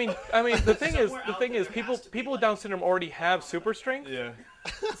 I mean, the thing is, people with Down syndrome already have super strength. Yeah.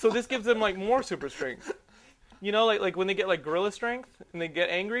 So this gives them like more super strength. You know, like when they get like gorilla strength and they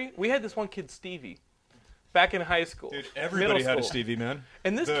get angry. We had this one kid, Stevie, back in high school. Dude, everybody had a Stevie, man.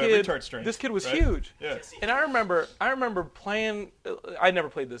 And this kid was right? huge. Yeah. And I remember playing. I never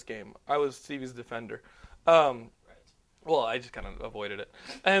played this game. I was Stevie's defender. Well, I just kind of avoided it.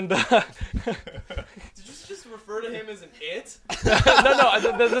 And did you just refer to him as an it?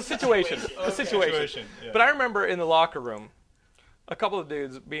 No, the situation. Okay. The situation. Yeah. But I remember in the locker room, a couple of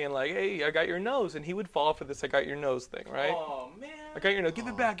dudes being like, "Hey, I got your nose," and he would fall for this "I got your nose" thing, right? Oh man. I got your nose. Give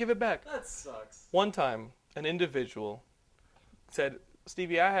it back. Give it back. That sucks. One time, an individual said,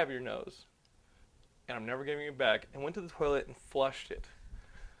 "Stevie, I have your nose, and I'm never giving it back," and went to the toilet and flushed it.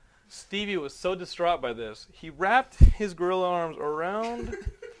 Stevie was so distraught by this, he wrapped his gorilla arms around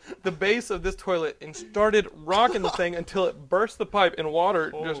the base of this toilet and started rocking the thing until it burst the pipe and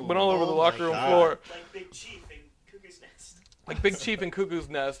water just went all over the locker room floor. Like Big Chief in Cuckoo's Nest. Like Big Chief in Cuckoo's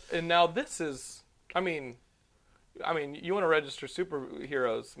Nest. And now this is, I mean, you want to register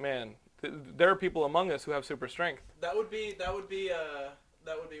superheroes, man. There are people among us who have super strength. That would be. God,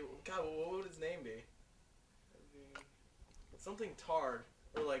 what would his name be? Something Tard.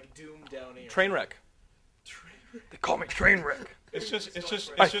 Or like Doom Downey. Trainwreck. They call me Trainwreck. It's just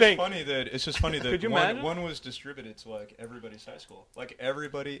funny that Could you imagine? one was distributed to like everybody's high school. Like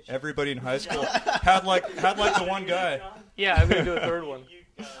everybody in high school had like the one guy. Yeah, I'm gonna do a third one.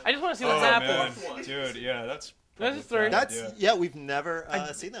 I just want to see what happens. Man. Dude, yeah, that's just third. We've never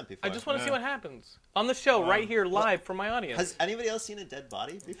seen that before. I just want to see what happens on the show right here live for my audience. Has anybody else seen a dead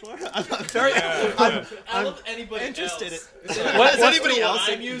body before? I love anybody interested else. What's anybody else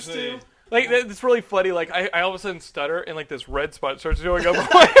I'm used to? Like, it's really funny. Like, I all of a sudden stutter and like this red spot starts showing up.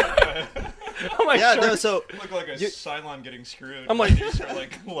 I'm like, yeah, sure. no, so look like a Cylon getting screwed. I'm like, you start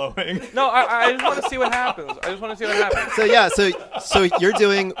like glowing. No, I just want to see what happens. So yeah, so you're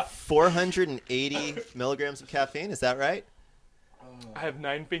doing 480 milligrams of caffeine. Is that right? I have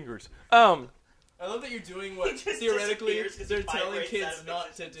 9 fingers. I love that you're doing what just theoretically disappears 'cause he they're telling vibrates kids out of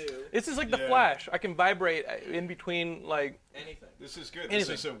not to do. This is like the Yeah. Flash. I can vibrate in between, like. Anything. This is good. Anything. This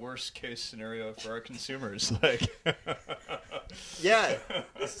is a worst case scenario for our consumers. Like, Yeah.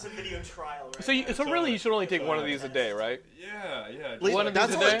 This is a video trial, right? So, so really, you should only take one of these a day, right? yeah. Like, One of that's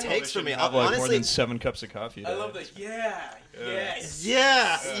these all a it day? takes for me. Have like more Honestly, than 7 cups of coffee. I love that. Yeah. Yes.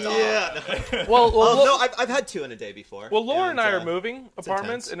 yeah. Well, Oh no, I've had 2 in a day before. well, Laura and I are uh, moving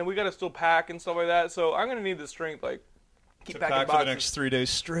apartments, intense. and then we got to still pack and stuff like that. So I'm gonna need the strength, like keep to packing pack for boxes. the next 3 days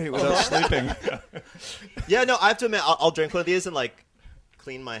straight without sleeping. Yeah, no, I have to admit, I'll drink one of these and like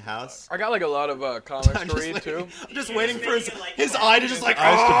clean my house. I got like a lot of comics I'm to just read waiting, too. I'm just Yeah, waiting just for making it, like, his black eye to and just white. like.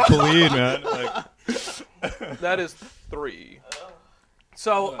 Eyes to bleed, man. Like, That is 3.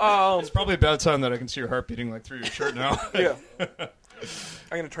 So it's probably a bad time that I can see your heart beating like through your shirt now. yeah.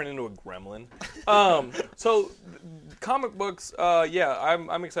 I'm gonna turn into a gremlin. So comic books. Yeah,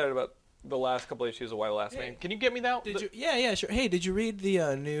 I'm excited about the last couple issues of Why the Last Man. Can you get me that? Did you? Yeah, sure. Hey, did you read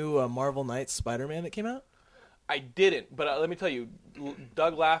the new Marvel Knights Spider-Man that came out? I didn't, but let me tell you,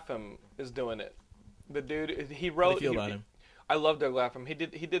 Doug Lapham is doing it. The dude, he wrote. How do you feel about him? I love Doug Lapham. He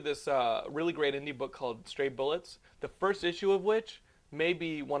did this really great indie book called Stray Bullets. The first issue of which may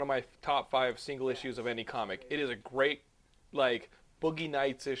be one of my top 5 single issues of any comic. It is a great, like, Boogie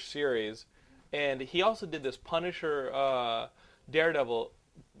Nights-ish series. And he also did this Punisher Daredevil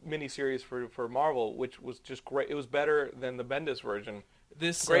miniseries for Marvel, which was just great. It was better than the Bendis version.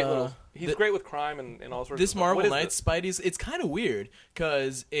 This Great little. He's great with crime and all sorts This of stuff. Marvel What is Knights Spidey's, it's kind of weird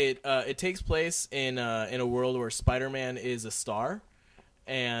because it takes place in a world where Spider-Man is a star,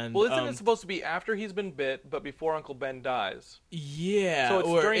 and Well, isn't it supposed to be after he's been bit, but before Uncle Ben dies? yeah, So it's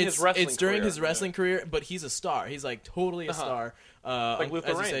or during his wrestling it's during career. his wrestling career, but he's a star. He's like totally a star. Like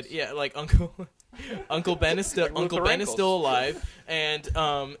Luther as you said, Reigns. yeah, like Uncle Ben is still Like Uncle Luther Ben is Ankles. still alive, and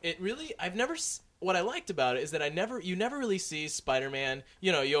it really what I liked about it is that you never really see Spider-Man.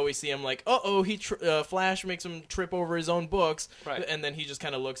 You know, you always see him like, Flash makes him trip over his own books, Right. and then he just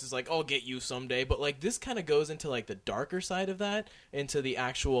kind of looks as like, I'll get you someday. But like this kind of goes into like the darker side of that, into the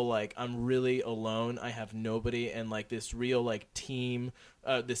actual like I'm really alone, I have nobody, and like this real like team.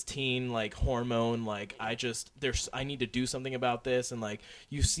 This teen like hormone like I need to do something about this, and like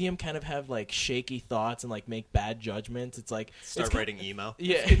you see him kind of have like shaky thoughts and like make bad judgments. It's like Start writing emo.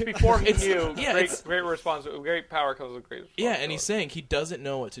 yeah, It's before he It's- knew. yeah, Great response. Great power comes with great responsibility. yeah, and he's saying he doesn't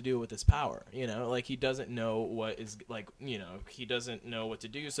know what to do with his power. You know, like he doesn't know what is like. You know, he doesn't know what to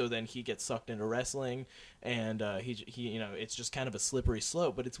do. So then he gets sucked into wrestling, and he you know, it's just kind of a slippery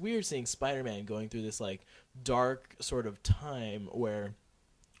slope. But it's weird seeing Spider-Man going through this like dark sort of time where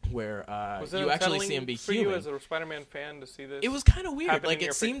Was it you actually unsettling see him be for human. you as a Spider-Man fan to see this? It was kind of weird. happen Like in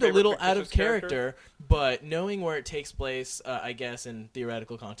your it seemed a favorite little out of fictitious character? character, but knowing where it takes place, I guess in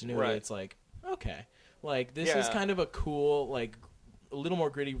theoretical continuity, Right. it's like okay, like this is Yeah. kind of a cool, like a little more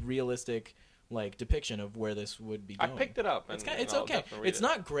gritty, realistic, like depiction of where this would be I going. picked it up. And, It's I'll okay. definitely read It's it.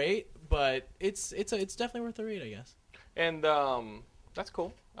 not great, but it's definitely worth the read, I guess. And that's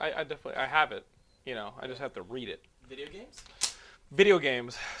cool. I definitely have it. You know, I just have to read it. Video games. Video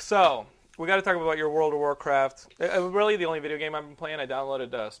games. So we got to talk about your World of Warcraft. Really, the only video game I've been playing. I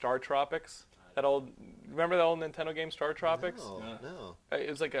downloaded Star Tropics. Remember that old Nintendo game, Star Tropics? No. It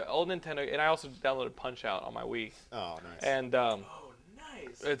was like an old Nintendo, and I also downloaded Punch Out on my Wii. Oh, nice. And Oh,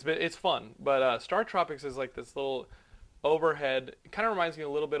 nice. it's fun. But Star Tropics is like this little overhead. It kind of reminds me a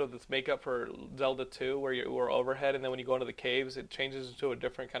little bit of this makeup for Zelda 2, where you were overhead, and then when you go into the caves, it changes into a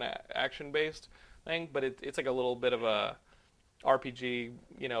different kind of action-based thing. But it's like a little bit of a RPG,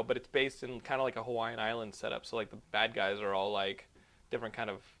 you know, but it's based in kind of like a Hawaiian island setup. So like the bad guys are all like different kind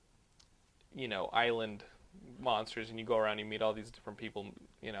of, you know, island monsters, and you go around and you meet all these different people,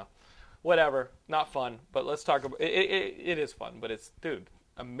 you know, whatever. Not fun, but let's talk about it. It is fun, but it's, dude,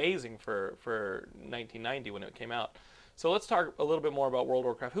 amazing for 1990 when it came out. So let's talk a little bit more about World of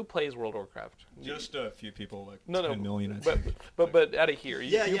Warcraft. Who plays World of Warcraft? Just a few people, like No, 10 million, I but think. but out of here,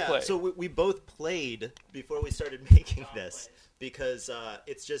 you Yeah. play. So we both played before we started making this because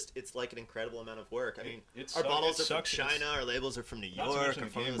it's like an incredible amount of work. I mean, our bottles are from sucks. China, our labels are from New Not to York. mention our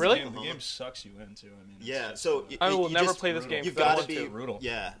the photos game, are Really? from The Oklahoma. game sucks you into. I mean, it's Yeah. just, So like, I will you never just- play this game. You've because I got to want be brutal.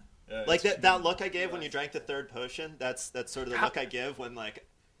 Yeah. Yeah, Like it's that look I gave when you drank the third potion. That's sort of the look I give when like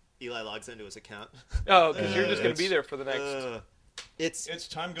Eli logs into his account. Oh, because you're just going to be it's- there for the next. It's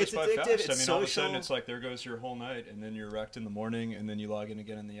time goes it's by addictive, fast. it's I mean, all of a sudden social. it's like there goes your whole night, and then you're wrecked in the morning, and then you log in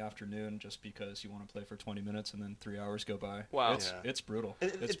again in the afternoon just because you want to play for 20 minutes, and then 3 hours go by. Wow. It's brutal.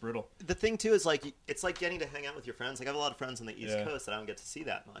 It's brutal. The thing too is like it's like getting to hang out with your friends. Like I have a lot of friends on the East Yeah. Coast that I don't get to see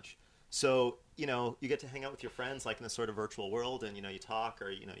that much. So, you get to hang out with your friends like in this sort of virtual world, and, you talk, or,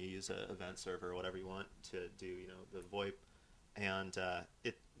 you use an event server or whatever you want to do, the VoIP. And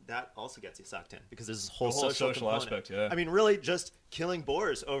that also gets you sucked in because there's this whole social component. Aspect, yeah. I mean, really, just killing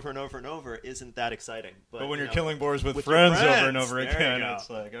boars over and over and over isn't that exciting. But when you're killing boars with friends over and over again, it's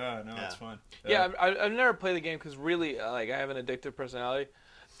like, oh, no, it's fun. Yeah, I've never played the game because really, I have an addictive personality.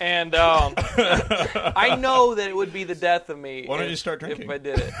 And I know that it would be the death of me. Why don't you start drinking? If I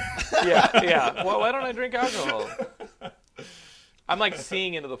did it. Yeah. Well, why don't I drink alcohol? I'm like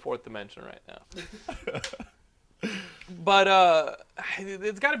seeing into the fourth dimension right now. But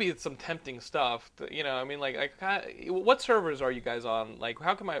it's got to be some tempting stuff. I mean, what servers are you guys on? Like,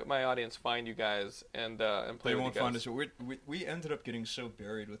 how can my audience find you guys and play with you guys? They won't find us. We ended up getting so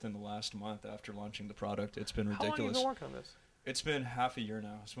buried within the last month after launching the product. It's been ridiculous. How long have you been working on this? It's been half a year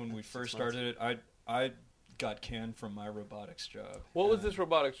now. So when we first started it, I got canned from my robotics job. What was this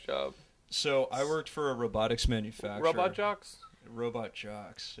robotics job? So I worked for a robotics manufacturer. Robot Jocks? Robot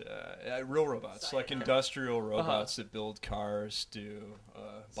Jocks. Real robots, like industrial robots that build cars, do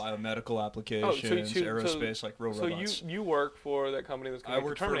biomedical applications, aerospace, like real robots. So you work for that company that's going to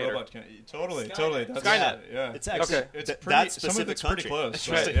make Terminator. I worked for a robot. Totally. That's Skynet. Yeah. It's actually it's that pretty, specific some of it's country. pretty close.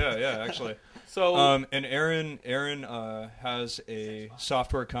 That's right. Yeah, actually. So and Aaron has a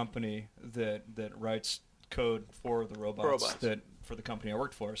software company that writes code for the robots. That for the company I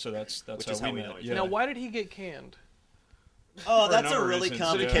worked for. So that's how we met. Yeah. Now, why did he get canned? Oh, that's a really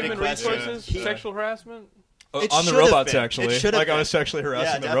complicated Human question. resources, sexual harassment. On the robots, been. actually. Like I was sexually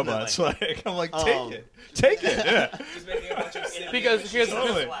harassing the robots. Like I'm like, take it. Yeah. Because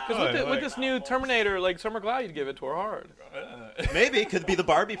Totally. with this new Terminator, like Summer Glau, you'd give it to her hard. Maybe could be the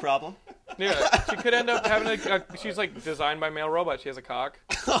Barbie problem. Yeah, she could end up having she's like designed by male robot. She has a cock.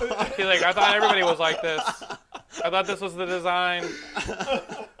 She's like, I thought everybody was like this. I thought this was the design.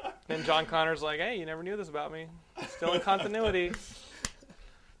 Then John Connor's like, hey, you never knew this about me. Still in continuity.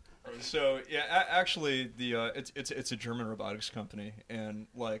 So yeah, actually, it's a German robotics company, and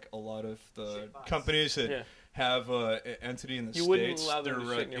like a lot of the companies that have an entity in the States,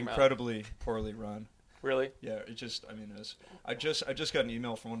 they're incredibly poorly run. Really? Yeah, I just got an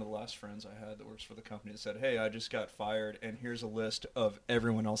email from one of the last friends I had that works for the company that said, hey, I just got fired, and here's a list of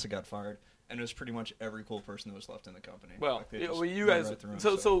everyone else that got fired. And it was pretty much every cool person that was left in the company. Well, you guys.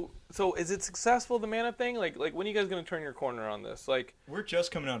 So is it successful, the Mana thing? Like when are you guys going to turn your corner on this? Like we're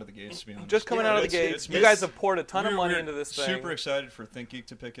just coming out of the gates, to be honest. Just coming out of the gates. You guys have poured a ton of money into this thing. Super excited for ThinkGeek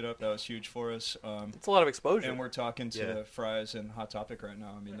to pick it up. That was huge for us. It's a lot of exposure. And we're talking to Fry's and Hot Topic right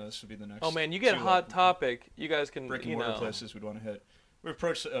now. I mean, those would be the next. Oh man, you get Hot Topic, you guys can brick and mortar places we'd want to hit. We've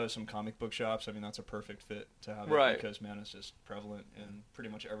approached some comic book shops. I mean, that's a perfect fit to have it because Mana is just prevalent in pretty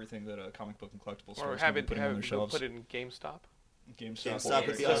much everything that a comic book and collectible store is putting on their shelves. Put it in GameStop. GameStop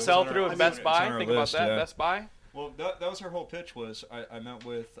would be sell through at Best Buy. Think about that, Best Buy. Well, that was our whole pitch. Was I met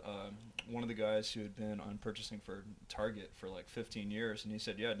with one of the guys who had been on purchasing for Target for like 15 years, and he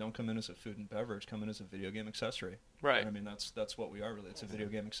said, "Yeah, don't come in as a food and beverage. Come in as a video game accessory." Right. And I mean, that's what we are really. It's a video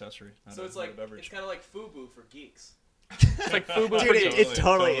game accessory. So it's like it's kind of like FUBU for geeks. It's like FUBU for geeks. It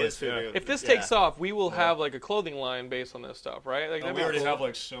totally is FUBU. If this takes off, we will have like a clothing line based on this stuff, right? Like we already have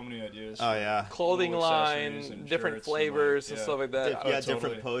like so many ideas. Oh yeah, clothing line, different flavors and stuff like that.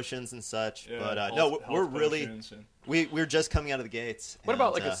 Different potions and such. But no, we're really we're just coming out of the gates. What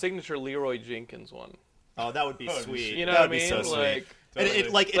about like a signature Leroy Jenkins one? Oh, that would be sweet. You know what I That mean? would be so like, sweet. And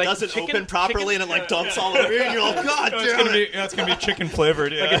it doesn't open properly, and it like dumps all over you, and you're like, God damn it! It's gonna be chicken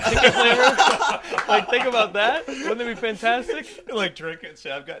flavored. Yeah. Like a chicken flavor. Like think about that. Wouldn't that be fantastic? Like drink it and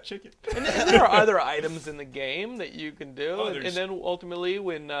say, I've got chicken. And there are other items in the game that you can do, and then ultimately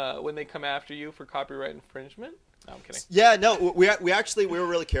when they come after you for copyright infringement. No, I'm kidding. Yeah, no, we were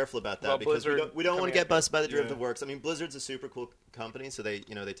really careful about that well, because Blizzard we don't want to get busted by the derivative works. I mean, Blizzard's a super cool company, so they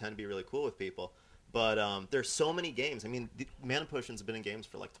tend to be really cool with people. But there's so many games. I mean, Mana Potions have been in games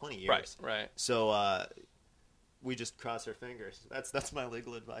for like 20 years. Right. So we just cross our fingers. That's my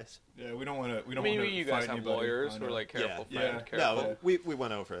legal advice. Yeah, we don't want to. I mean, you guys have lawyers who are like careful. Careful. No, we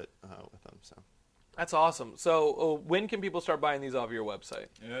went over it with them. So that's awesome. So when can people start buying these off your website?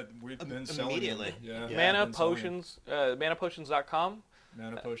 Yeah, we've been selling immediately. Mana Potions, ManaPotions.com.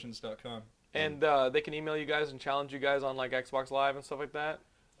 ManaPotions.com. And they can email you guys and challenge you guys on like Xbox Live and stuff like that.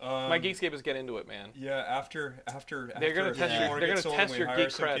 My Geekscape get into it, man. Yeah, after they're gonna test your geek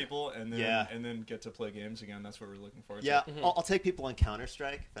cred. People and then get to play games again. That's what we're looking for. Yeah, I'll take people on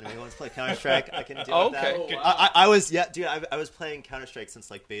Counter-Strike. If anybody wants to play Counter-Strike, I can do that. Okay. I was playing Counter-Strike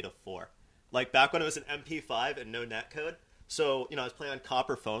since like Beta 4, like back when it was an MP5 and no netcode. So, I was playing on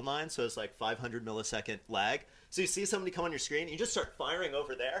copper phone lines, so it's like 500 millisecond lag. So you see somebody come on your screen, you just start firing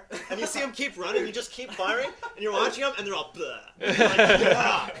over there, and you see them keep running, you just keep firing, and you're watching them, and they're all, blah. And you're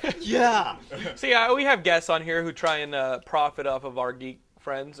like, yeah. See, we have guests on here who try and profit off of our geek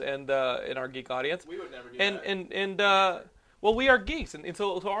friends and in our geek audience. We would never do that. Well, we are geeks, and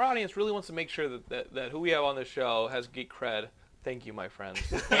so our audience really wants to make sure that who we have on this show has geek cred. Thank you, my friends.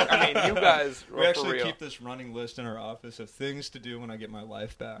 I mean, you guys We actually real. keep this running list in our office of things to do when I get my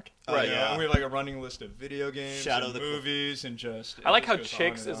life back. Right. Yeah. And we have like a running list of video games, Shadow and the- movies, and just. I like it how just goes on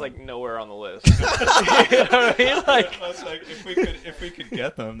chicks and is on. like nowhere on the list. You know what I mean? Like I was like, if we could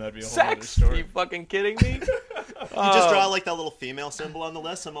get them, that'd be a whole other sex. story. You fucking kidding me? You just draw like that little female symbol on the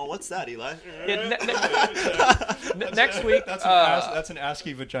list. I'm all, what's that, Eli? Yeah, next week. That's an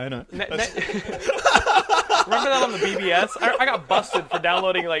ASCII vagina. Remember that on the BBS? I got busted for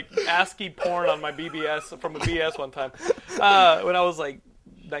downloading like ASCII porn on my BBS from a BS one time when I was like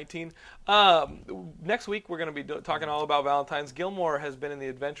 19. Next week we're going to be talking all about Valentine's. Gilmore has been in the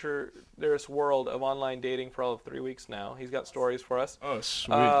adventurous world of online dating for all of 3 weeks now. He's got stories for us. Oh,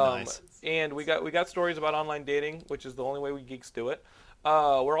 sweet. Nice. And we got stories about online dating, which is the only way we geeks do it.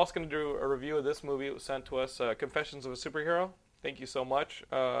 We're also going to do a review of this movie. It was sent to us, Confessions of a Superhero. Thank you so much.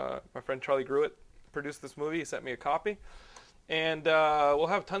 My friend Charlie Gruitt produced this movie. He sent me a copy. And we'll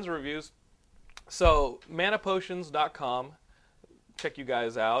have tons of reviews. So, manapotions.com. Check you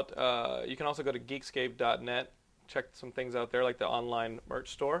guys out. You can also go to geekscape.net. Check some things out there, like the online merch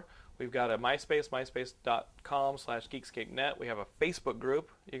store. We've got a MySpace, myspace.com/geekscape.net. We have a Facebook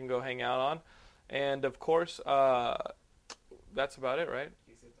group you can go hang out on. And, of course, that's about it, right?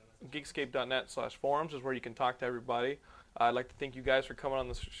 Geekscape.net/forums is where you can talk to everybody. I'd like to thank you guys for coming on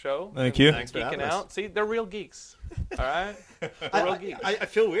this show. Thank you. Thanks for Geeking having us. out. See, they're real geeks. All right? They're real geeks. I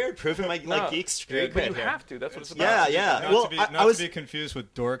feel weird proving my No, geek streak but right you here. have to. That's what it's Yeah, about. yeah. Not, Well, to, be, I not was to be confused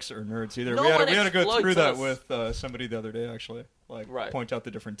with dorks or nerds either. No we one had to go through exploits that us. with somebody the other day, actually. Like, Right. point out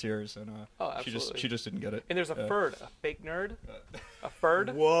the different tiers, and Oh, she absolutely. just didn't get it. And there's a Yeah. Ferd, a fake nerd. A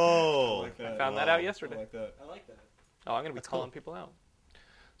Ferd. Whoa. I like that. Found that Wow. out I yesterday. like that. I like that. Oh, I'm going to be That's calling cool. people out.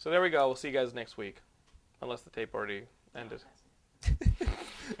 So there we go. We'll see you guys next week. Unless the tape already ended.